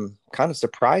I'm kind of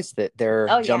surprised that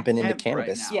they're jumping into hemp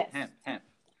cannabis. Right now. Yes. Hemp.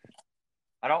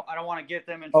 I don't want to get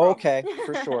them in trouble. Okay,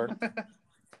 for sure.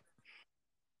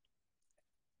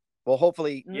 Well,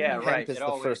 hopefully, hemp is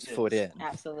the first foot in.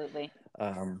 Absolutely.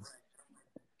 And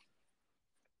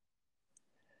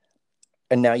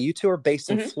now you two are based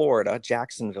in Florida,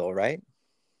 Jacksonville, right?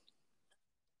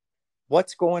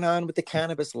 What's going on with the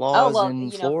cannabis laws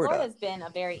in Florida? Florida's been a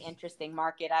very interesting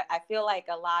market. I feel like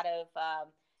a lot of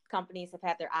companies have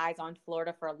had their eyes on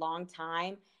Florida for a long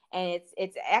time. And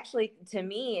it's actually, to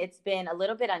me, it's been a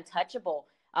little bit untouchable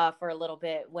for a little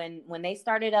bit. When they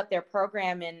started up their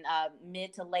program in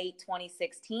mid to late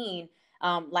 2016,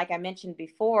 like I mentioned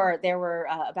before, there were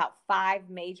about 5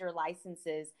 major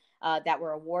licenses that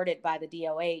were awarded by the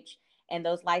DOH. And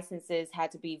those licenses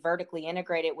had to be vertically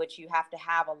integrated, which you have to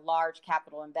have a large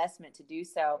capital investment to do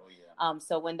so.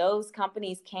 So when those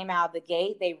companies came out of the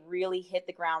gate, they really hit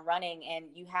the ground running. And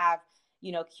you have,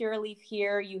 Curaleaf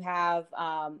here. You have,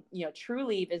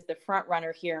 Trulieve is the front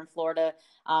runner here in Florida.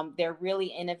 They're really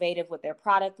innovative with their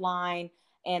product line.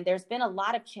 And there's been a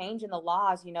lot of change in the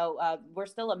laws. We're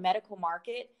still a medical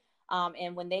market.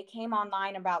 And when they came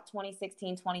online about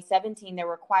 2016, 2017, there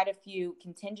were quite a few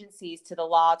contingencies to the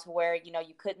law to where,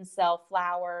 you couldn't sell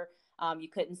flour. You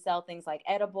couldn't sell things like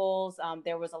edibles.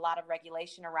 There was a lot of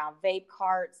regulation around vape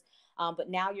carts. But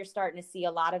now you're starting to see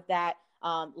a lot of that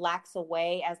lax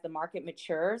away as the market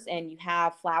matures, and you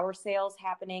have flower sales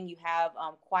happening. You have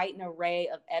quite an array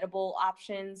of edible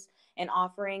options and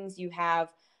offerings. You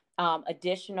have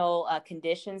additional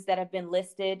conditions that have been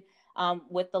listed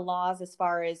with the laws as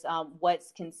far as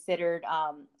what's considered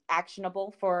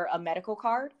actionable for a medical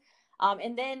card.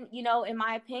 And then, in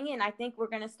my opinion, I think we're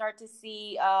going to start to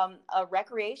see a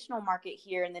recreational market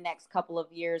here in the next couple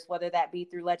of years, whether that be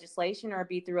through legislation or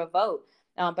be through a vote.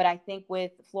 But I think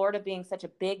with Florida being such a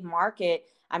big market,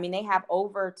 I mean, they have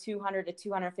over 200 to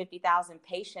 250,000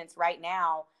 patients right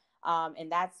now.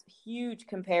 And that's huge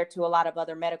compared to a lot of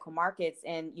other medical markets.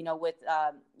 And, with,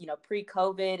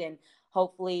 pre-COVID, and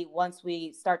hopefully once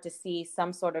we start to see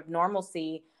some sort of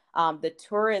normalcy, the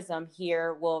tourism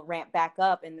here will ramp back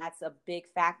up. And that's a big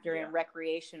factor in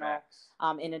recreational,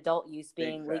 in adult use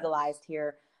being legalized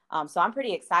here. So I'm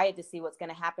pretty excited to see what's going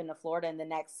to happen to Florida in the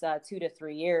next 2 to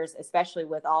 3 years, especially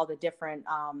with all the different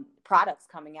products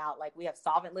coming out. Like we have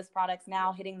solventless products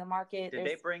now hitting the market. Did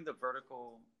they bring the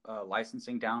vertical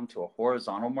licensing down to a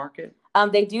horizontal market?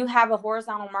 They do have a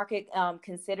horizontal market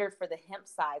considered for the hemp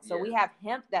side. So we have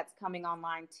hemp that's coming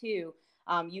online too.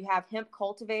 You have hemp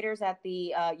cultivators at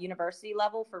the university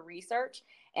level for research,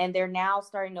 and they're now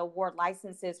starting to award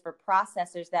licenses for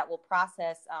processors that will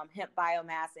process hemp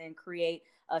biomass and create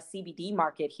a CBD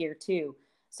market here too.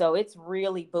 So it's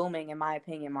really booming, in my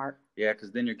opinion, Mark. Yeah,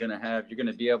 because then you're gonna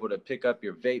be able to pick up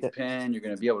your vape pen. You're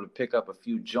gonna be able to pick up a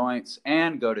few joints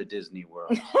and go to Disney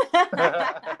World.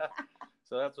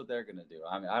 So that's what they're gonna do.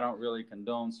 I mean, I don't really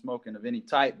condone smoking of any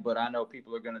type, but I know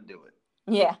people are gonna do it.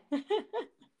 Yeah.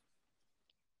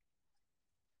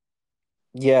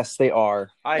 Yes, they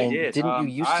are. I did. Didn't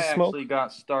you used to smoke? I actually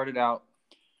got started out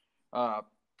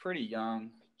pretty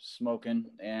young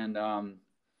smoking, and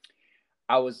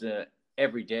I was a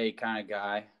everyday kind of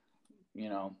guy,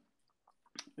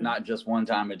 not just one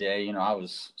time a day. I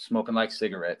was smoking like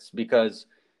cigarettes because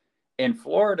in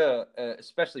Florida,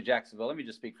 especially Jacksonville, let me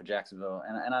just speak for Jacksonville,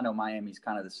 and I know Miami's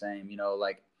kind of the same,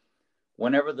 like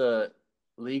whenever the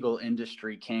legal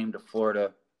industry came to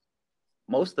Florida,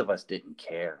 most of us didn't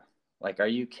care. Like, are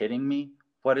you kidding me?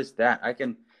 What is that?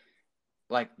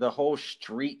 The whole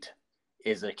street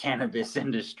is a cannabis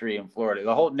industry in Florida.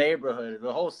 The whole neighborhood,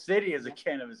 the whole city is a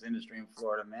cannabis industry in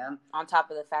Florida, man. On top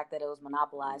of the fact that it was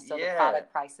monopolized, so the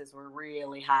product prices were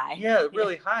really high. Yeah,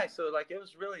 really high. So it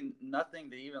was really nothing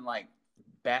to even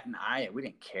bat an eye at. We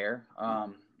didn't care.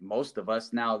 Most of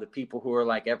us now, the people who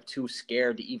are ever too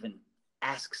scared to even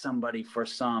ask somebody for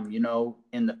some, in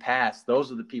the past,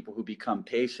 those are the people who become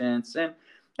patients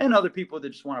and other people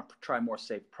that just want to try more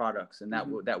safe products. And that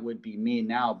would be me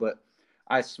now. But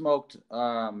I smoked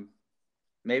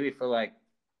maybe for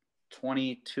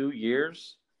 22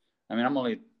 years. I mean, I'm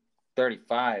only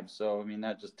 35. So, I mean,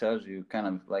 that just tells you kind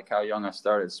of how young I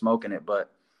started smoking it.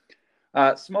 But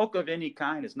smoke of any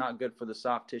kind is not good for the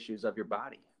soft tissues of your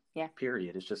body. Yeah.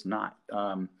 Period. It's just not.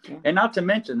 And not to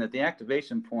mention that the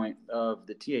activation point of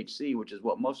the THC, which is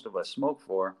what most of us smoke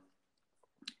for,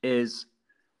 is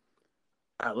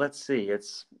let's see,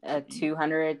 it's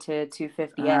 200 to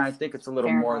 250. I think it's a little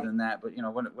Fahrenheit. more than that, but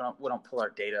we don't pull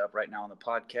our data up right now on the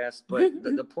podcast. But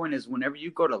the point is, whenever you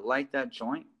go to light that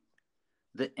joint,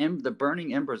 the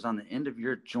burning embers on the end of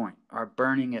your joint are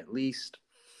burning at least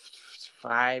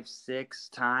 5-6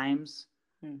 times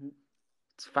Mm-hmm.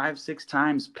 It's 5-6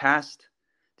 times past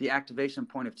the activation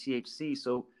point of THC.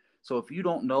 So if you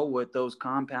don't know what those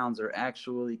compounds are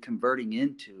actually converting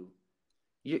into,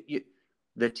 the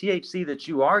THC that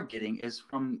you are getting is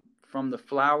from the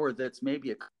flower that's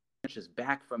maybe a couple inches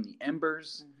back from the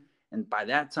embers, and by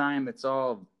that time it's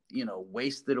all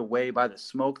wasted away by the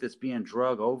smoke that's being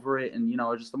drug over it. And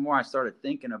just the more I started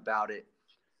thinking about it,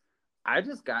 I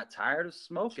just got tired of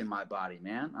smoking my body,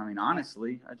 man. I mean,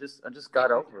 honestly, I just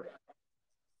got over it.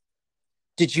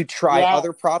 Did you try Yes.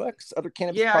 other products, other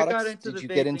cannabis Yeah, I got products? into Did the you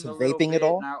get vaping into a little vaping at bit,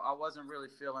 all? and I wasn't really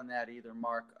feeling that either,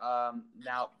 Mark.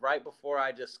 Now, right before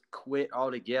I just quit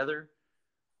altogether,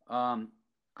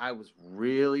 I was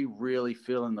really, really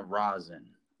feeling the rosin.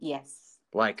 Yes.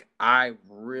 Like, I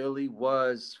really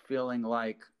was feeling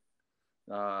like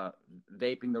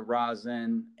vaping the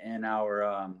rosin and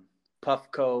our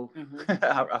Puffco.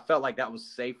 I felt like that was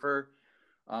safer.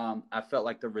 I felt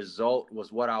like the result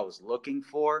was what I was looking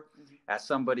for as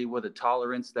somebody with a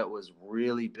tolerance that was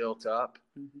really built up.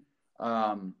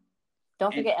 Don't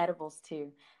forget edibles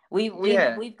too. We've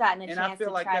gotten a chance to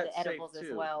try the edibles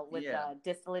as well with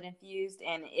distillate infused,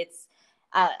 and it's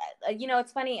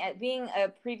it's funny, being a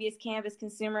previous cannabis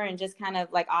consumer and just kind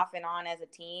of like off and on as a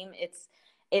team.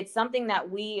 It's something that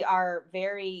we are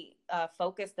very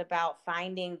focused about,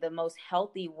 finding the most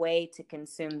healthy way to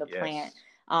consume the plant.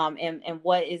 And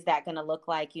what is that going to look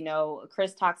like?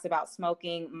 Chris talks about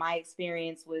smoking. My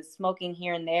experience was smoking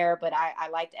here and there, but I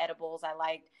liked edibles. I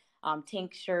liked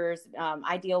tinctures.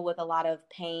 I deal with a lot of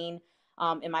pain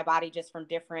in my body just from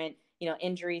different,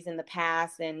 injuries in the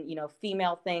past, and,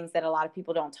 female things that a lot of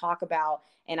people don't talk about.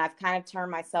 And I've kind of turned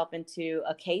myself into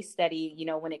a case study,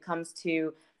 when it comes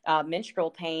to menstrual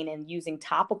pain and using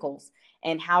topicals,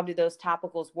 and how do those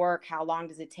topicals work? How long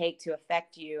does it take to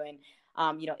affect you? And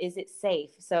is it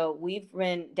safe? So we've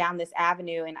been down this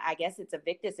avenue, and I guess it's a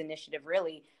Victus initiative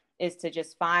really, is to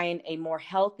just find a more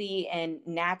healthy and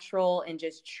natural and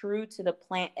just true to the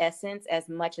plant essence as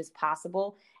much as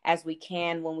possible as we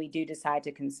can when we do decide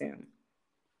to consume.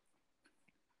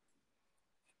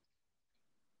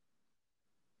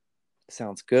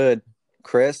 Sounds good.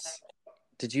 Chris,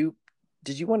 did you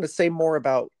want to say more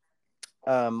about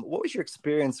what was your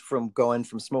experience from going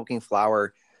from smoking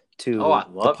flower to I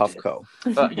the loved Puffco?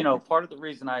 it. Part of the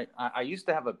reason I used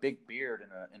to have a big beard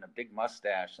and a big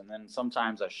mustache, and then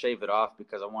sometimes I shave it off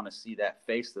because I want to see that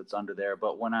face that's under there.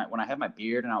 But when I had my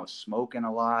beard and I was smoking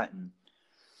a lot, and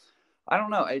I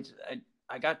don't know,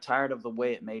 I got tired of the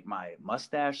way it made my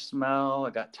mustache smell.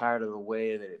 I got tired of the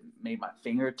way that it made my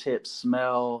fingertips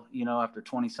smell. After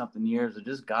 20-something years, I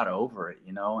just got over it.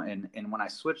 And when I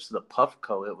switched to the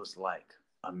Puffco, it was like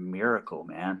a miracle,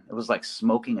 man. It was like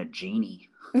smoking a genie.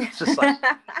 It's just like,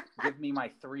 give me my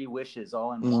 3 wishes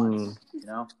all in once,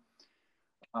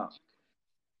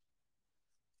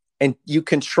 And you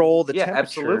control the temperature.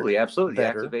 Absolutely. Better. The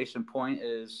activation point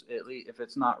is, at least if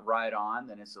it's not right on,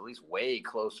 then it's at least way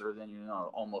closer than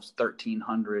almost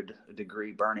 1,300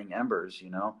 degree burning embers.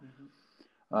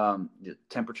 The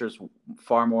temperature's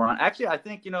far more on. Actually, I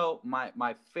think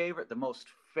my favorite, the most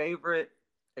favorite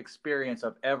experience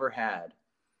I've ever had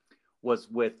was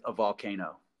with a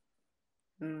volcano.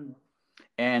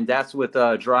 And that's with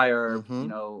dry herb.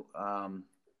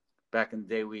 Back in the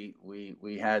day,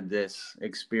 we had this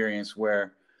experience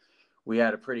where we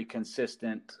had a pretty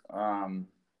consistent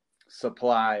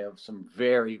supply of some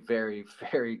very, very,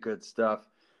 very good stuff.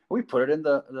 We put it in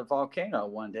the volcano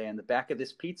one day in the back of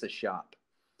this pizza shop.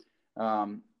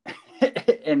 And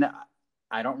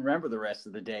I don't remember the rest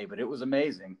of the day, but it was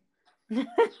amazing.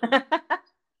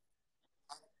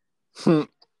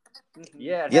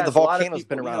 Yeah, the volcano's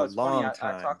been around a long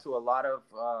time. I talked to a lot of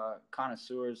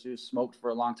connoisseurs who smoked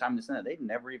for a long time. This and that. They'd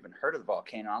never even heard of the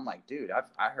volcano. I'm like, dude,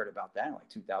 I heard about that in like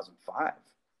 2005.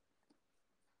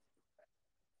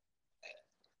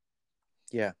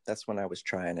 Yeah, that's when I was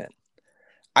trying it.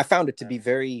 I found it to be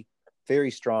very,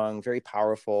 very strong, very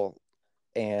powerful,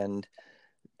 and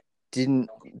didn't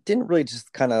really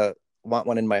just kind of want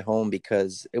one in my home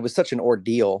because it was such an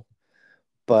ordeal.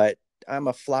 But I'm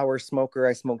a flower smoker.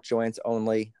 I smoke joints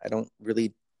only. I don't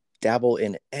really dabble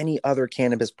in any other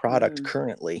cannabis product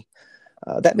currently.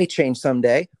 That may change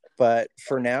someday, but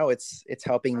for now, it's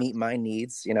helping meet my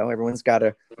needs. Everyone's got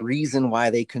a reason why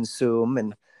they consume,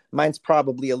 and mine's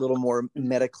probably a little more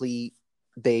medically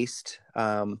based.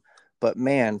 But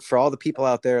man, for all the people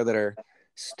out there that are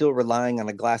still relying on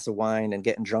a glass of wine and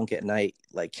getting drunk at night,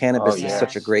 like cannabis is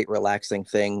such a great relaxing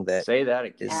thing that say that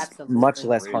again. Is much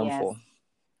less harmful. Yes.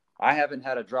 I haven't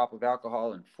had a drop of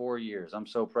alcohol in 4 years. I'm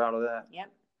so proud of that.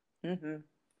 Yep.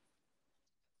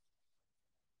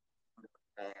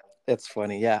 It's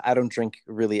funny. Yeah, I don't drink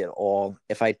really at all.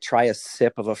 If I try a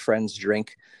sip of a friend's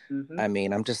drink, Mm-hmm. I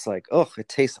mean, I'm just like, oh, it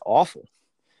tastes awful.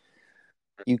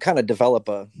 You kind of develop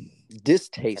a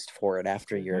distaste for it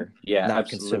after Mm-hmm. you're Yeah, not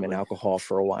consuming absolutely. alcohol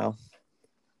for a while.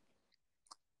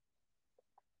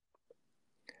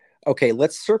 Okay,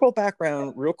 let's circle back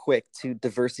around real quick to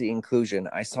diversity inclusion.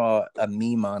 I saw a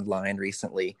meme online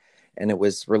recently, and it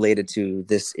was related to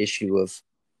this issue of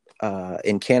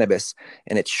in cannabis,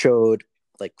 and it showed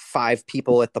like 5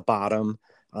 people at the bottom.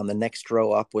 On the next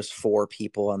row up was 4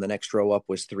 people. On the next row up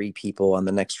was 3 people. On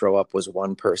the next row up was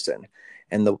one person,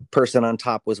 and the person on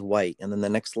top was white. And then the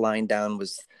next line down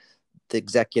was the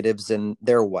executives and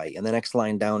they're white, and the next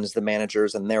line down is the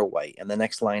managers and they're white, and the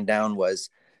next line down was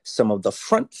some of the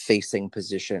front facing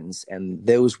positions, and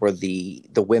those were the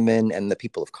women and the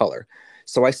people of color.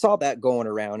 So I saw that going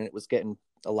around, and it was getting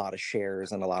a lot of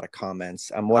shares and a lot of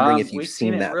comments. I'm wondering if you've We've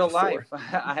seen seen it in that real life.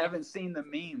 before. I haven't seen the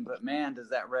meme, but man, does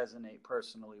that resonate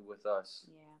personally with us.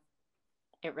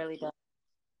 Yeah, it really does.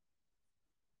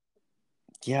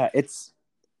 Yeah, it's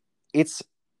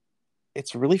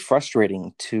it's really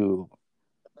frustrating to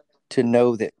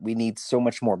know that we need so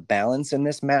much more balance in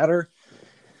this matter,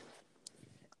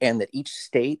 and that each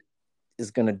state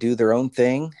is going to do their own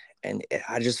thing. And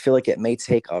I just feel like it may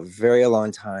take a very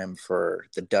long time for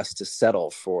the dust to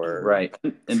settle Right.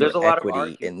 And for there's a lot of equity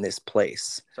argument. in this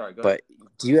place. Sorry, go ahead. But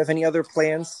do you have any other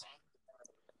plans?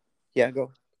 Yeah,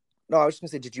 go. No, I was just going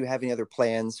to say, did you have any other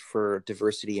plans for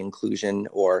diversity inclusion,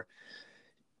 or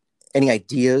any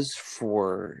ideas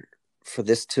for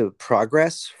this to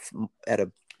progress at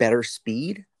a better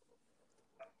speed?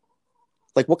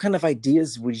 Like, what kind of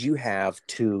ideas would you have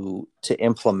to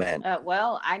implement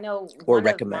Well, I know or one of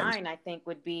recommend? mine, I think,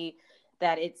 would be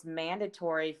that it's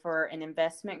mandatory for an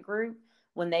investment group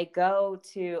when they go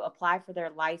to apply for their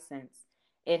license.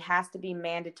 It has to be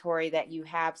mandatory that you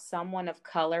have someone of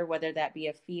color, whether that be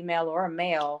a female or a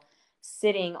male,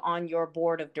 sitting on your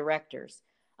board of directors.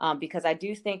 Because I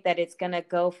do think that it's going to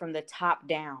go from the top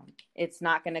down. It's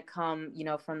not going to come,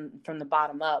 from the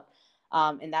bottom up.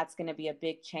 And that's going to be a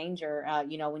big changer.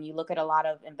 When you look at a lot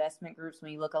of investment groups,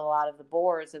 when you look at a lot of the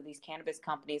boards of these cannabis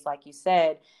companies, like you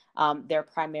said, they're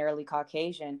primarily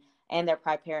Caucasian, and they're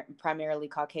primarily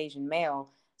Caucasian male.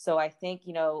 So I think,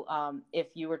 if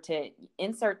you were to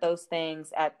insert those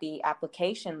things at the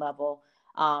application level,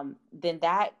 then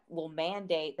that will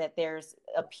mandate that there's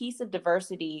a piece of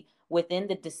diversity within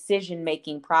the decision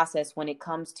making process when it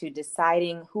comes to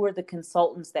deciding who are the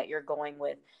consultants that you're going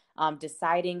with,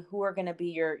 deciding who are going to be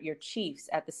your chiefs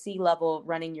at the C level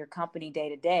running your company day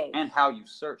to day, And how you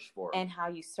search for them. and how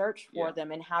you search for Yeah.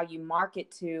 them, and how you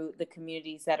market to the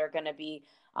communities that are going to be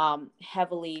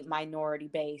heavily minority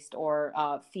based or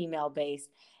female based.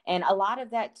 And a lot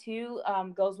of that too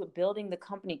goes with building the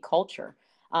company culture.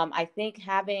 I think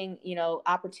having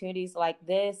opportunities like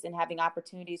this, and having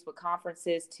opportunities with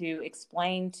conferences to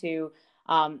explain to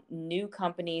new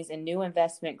companies and new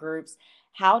investment groups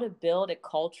how to build a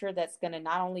culture that's going to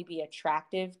not only be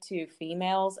attractive to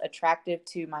females, attractive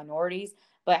to minorities,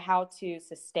 but how to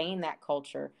sustain that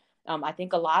culture. I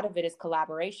think a lot of it is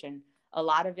collaboration. A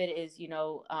lot of it is,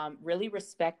 really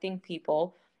respecting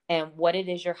people and what it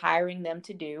is you're hiring them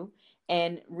to do,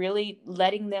 and really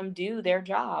letting them do their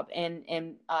job,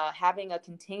 and having a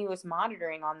continuous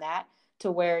monitoring on that, to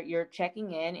where you're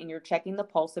checking in and you're checking the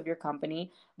pulse of your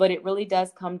company. But it really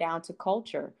does come down to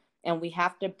culture, and we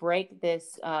have to break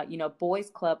this, boys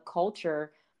club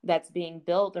culture that's being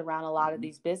built around a lot of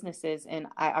these businesses. And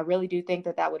I really do think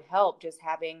that that would help, just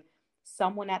having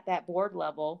someone at that board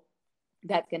level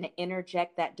that's going to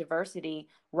interject that diversity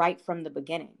right from the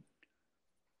beginning.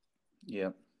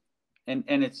 Yeah. And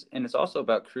it's also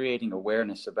about creating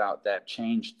awareness about that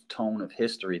changed tone of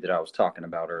history that I was talking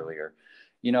about earlier.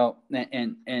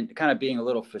 And kind of being a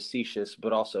little facetious,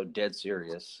 but also dead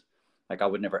serious. Like, I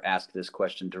would never ask this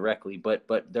question directly, but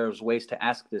there's ways to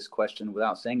ask this question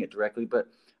without saying it directly. But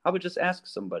I would just ask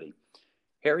somebody,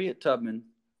 Harriet Tubman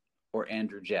or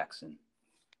Andrew Jackson?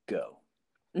 Go.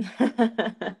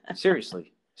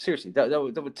 Seriously,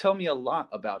 that would tell me a lot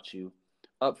about you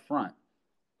up front.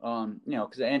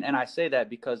 Because and I say that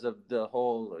because of the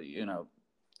whole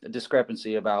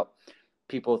discrepancy about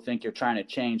people think you're trying to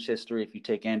change history if you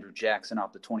take Andrew Jackson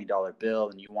off the $20 bill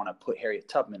and you want to put Harriet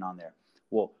Tubman on there.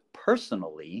 Well,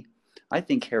 personally, I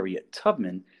think Harriet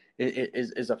Tubman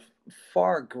is a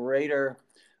far greater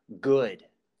good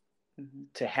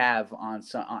to have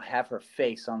have her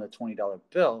face on the $20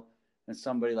 bill than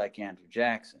somebody like Andrew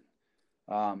Jackson.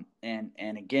 And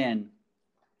again,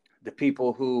 the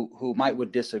people who might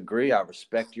would disagree, I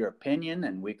respect your opinion,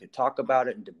 and we could talk about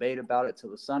it and debate about it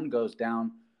till the sun goes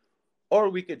down. or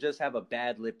we could just have a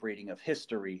bad lip reading of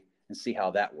history and see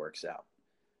how that works out.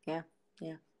 Yeah.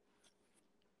 Yeah.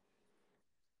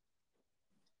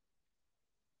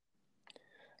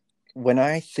 When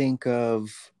I think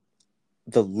of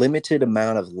the limited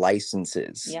amount of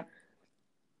licenses, Yep.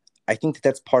 I think that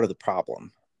that's part of the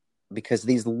problem, because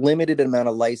these limited amount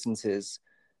of licenses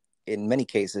in many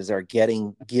cases are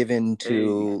getting given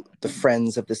to the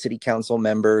friends of the city council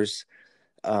members.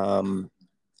 And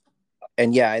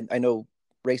yeah, I know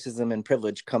racism and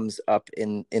privilege comes up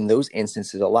in those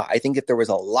instances a lot. I think if there was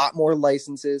a lot more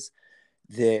licenses,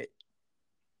 that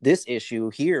this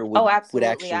issue here Oh, would absolutely.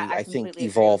 actually, I I think, completely agree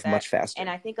with evolve that. much faster. And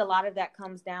I think a lot of that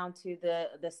comes down to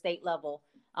the state level,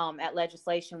 at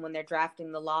legislation, when they're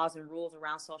drafting the laws and rules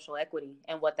around social equity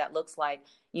and what that looks like.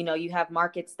 You have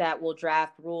markets that will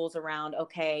draft rules around,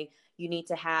 okay, you need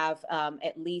to have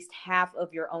at least half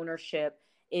of your ownership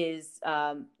is,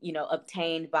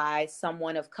 obtained by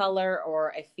someone of color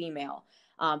or a female.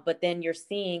 But then you're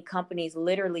seeing companies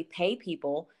literally pay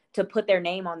people to put their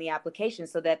name on the application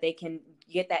so that they can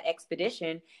get that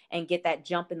expedition and get that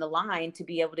jump in the line to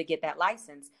be able to get that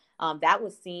license. That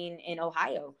was seen in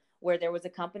Ohio, where there was a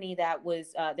company that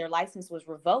was their license was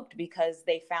revoked because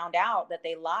they found out that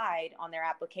they lied on their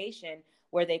application,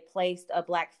 where they placed a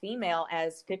Black female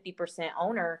as 50%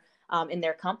 owner in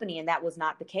their company, and that was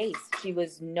not the case. She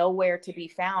was nowhere to be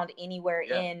found anywhere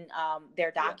in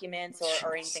their documents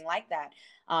or anything like that.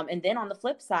 And then on the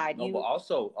flip side, but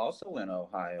also in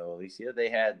Ohio, Alicia, they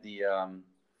had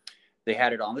they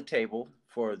had it on the table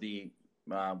for the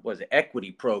was it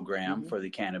equity program for the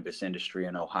cannabis industry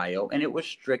in Ohio, and it was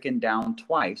stricken down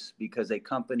twice because a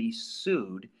company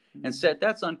sued and said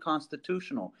that's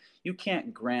unconstitutional. You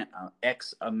can't grant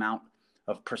X amount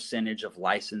of percentage of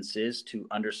licenses to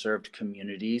underserved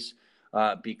communities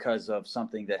because of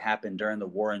something that happened during the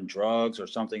war on drugs or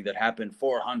something that happened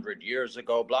 400 years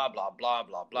ago, blah, blah, blah,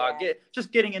 blah, blah.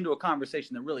 Just getting into a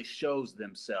conversation that really shows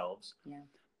themselves. Yeah.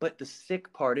 But the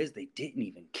sick part is they didn't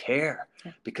even care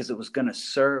because it was going to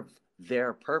serve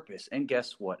their purpose. And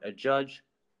guess what? A judge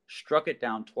struck it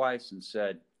down twice and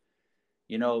said,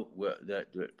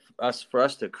 for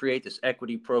us to create this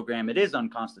equity program, it is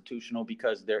unconstitutional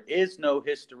because there is no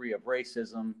history of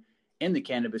racism in the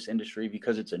cannabis industry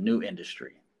because it's a new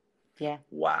industry. Yeah.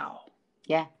 Wow.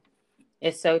 Yeah.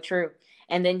 It's so true.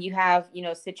 And then you have,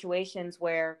 situations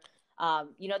where,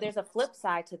 there's a flip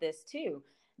side to this too.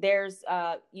 There's,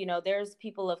 there's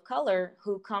people of color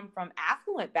who come from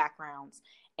affluent backgrounds,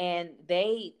 and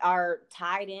they are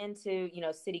tied into,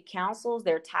 city councils.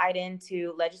 They're tied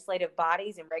into legislative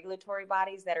bodies and regulatory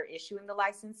bodies that are issuing the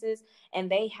licenses. And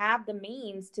they have the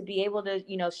means to be able to,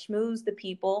 schmooze the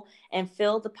people and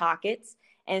fill the pockets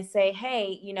and say,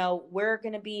 hey, we're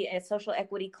going to be a social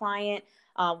equity client.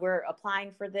 We're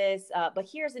applying for this, but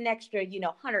here's an extra,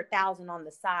 100,000 on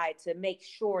the side to make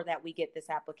sure that we get this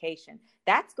application.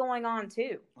 That's going on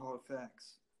too. All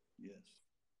effects. Yes.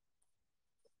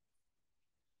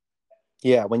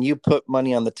 Yeah, when you put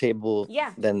money on the table,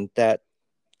 then that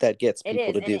gets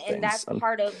people to do things. And that's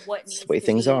part of what needs the way to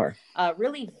things be are.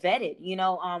 Really vetted.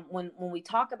 When we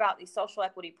talk about these social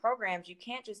equity programs, you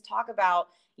can't just talk about,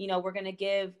 we're going to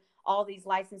give all these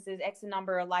licenses, X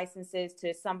number of licenses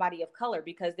to somebody of color,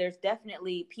 because there's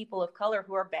definitely people of color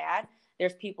who are bad.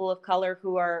 There's people of color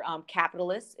who are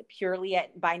capitalists purely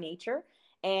by nature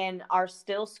and are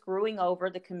still screwing over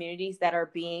the communities that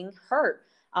are being hurt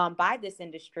by this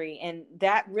industry. And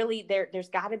that really, there's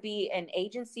got to be an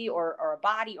agency or a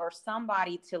body or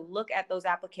somebody to look at those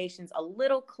applications a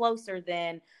little closer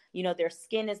than, their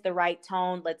skin is the right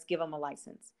tone, let's give them a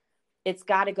license. It's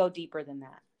got to go deeper than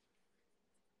that.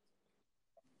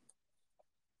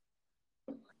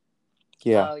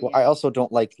 Yeah. Well, I also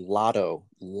don't like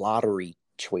lottery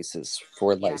choices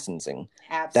for licensing.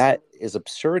 Absolutely. That is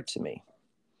absurd to me.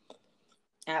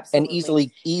 Absolutely. And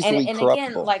easily and corruptible.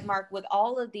 Again, like Mark, with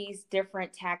all of these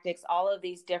different tactics, all of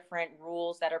these different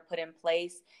rules that are put in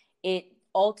place, it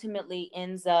ultimately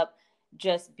ends up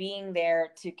just being there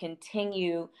to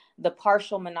continue the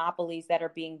partial monopolies that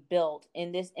are being built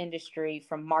in this industry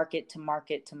from market to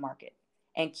market to market,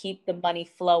 and keep the money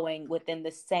flowing within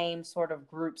the same sort of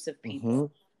groups of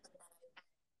people.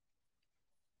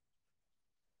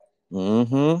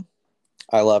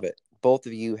 I love it. Both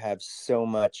of you have so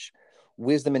much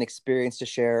wisdom and experience to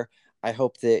share. I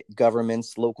hope that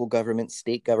governments, local governments,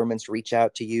 state governments reach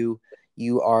out to you.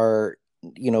 You are,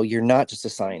 you're not just a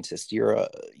scientist.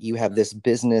 You have this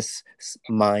business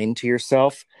mind to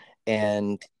yourself,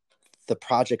 and the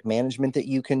project management that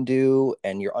you can do,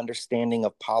 and your understanding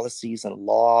of policies and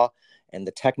law and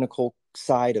the technical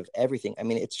side of everything. I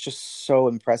mean, it's just so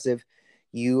impressive.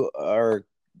 You are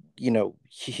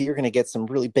you're going to get some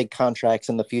really big contracts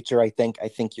in the future. I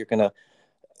think you're going to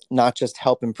not just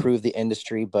help improve the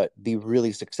industry, but be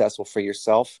really successful for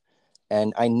yourself.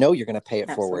 And I know you're going to pay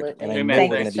it forward. And I know we're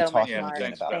going to be talking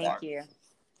again about that. Thank you.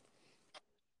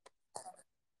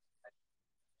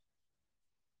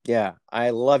 Yeah, I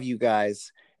love you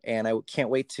guys. And I can't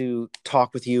wait to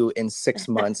talk with you in 6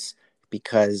 months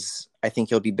because I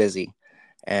think you'll be busy.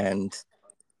 And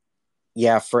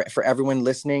yeah, for everyone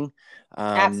listening.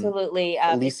 Absolutely.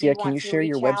 Alisia, can you share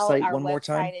your website one more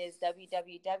time? Our website is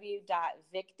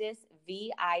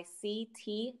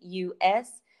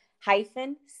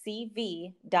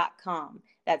www.victus-cv.com.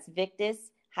 That's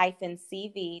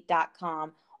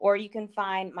victus-cv.com. Or you can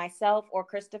find myself or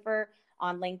Christopher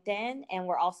on LinkedIn, and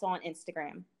we're also on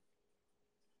Instagram.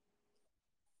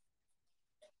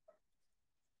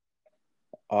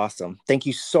 Awesome. Thank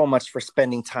you so much for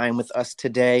spending time with us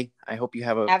today. I hope you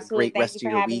have a great rest of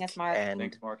your week. And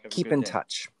thanks, Mark. keep in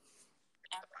touch.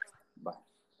 Bye.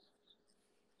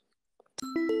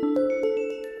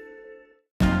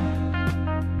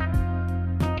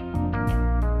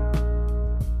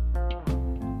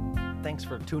 Thanks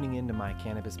for tuning in to my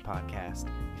Cannabis podcast.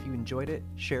 If you enjoyed it,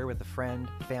 share with a friend,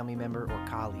 family member, or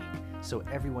colleague so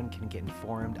everyone can get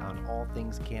informed on all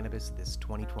things cannabis this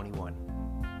 2021.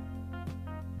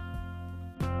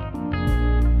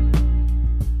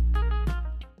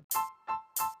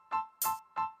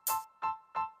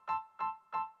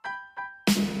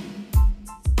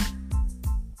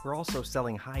 We're also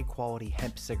selling high-quality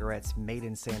hemp cigarettes made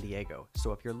in San Diego,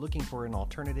 so if you're looking for an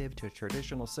alternative to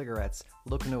traditional cigarettes,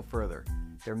 look no further.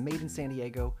 They're made in San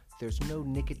Diego, there's no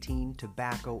nicotine,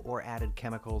 tobacco, or added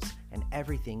chemicals, and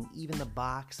everything, even the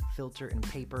box, filter, and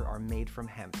paper, are made from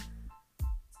hemp.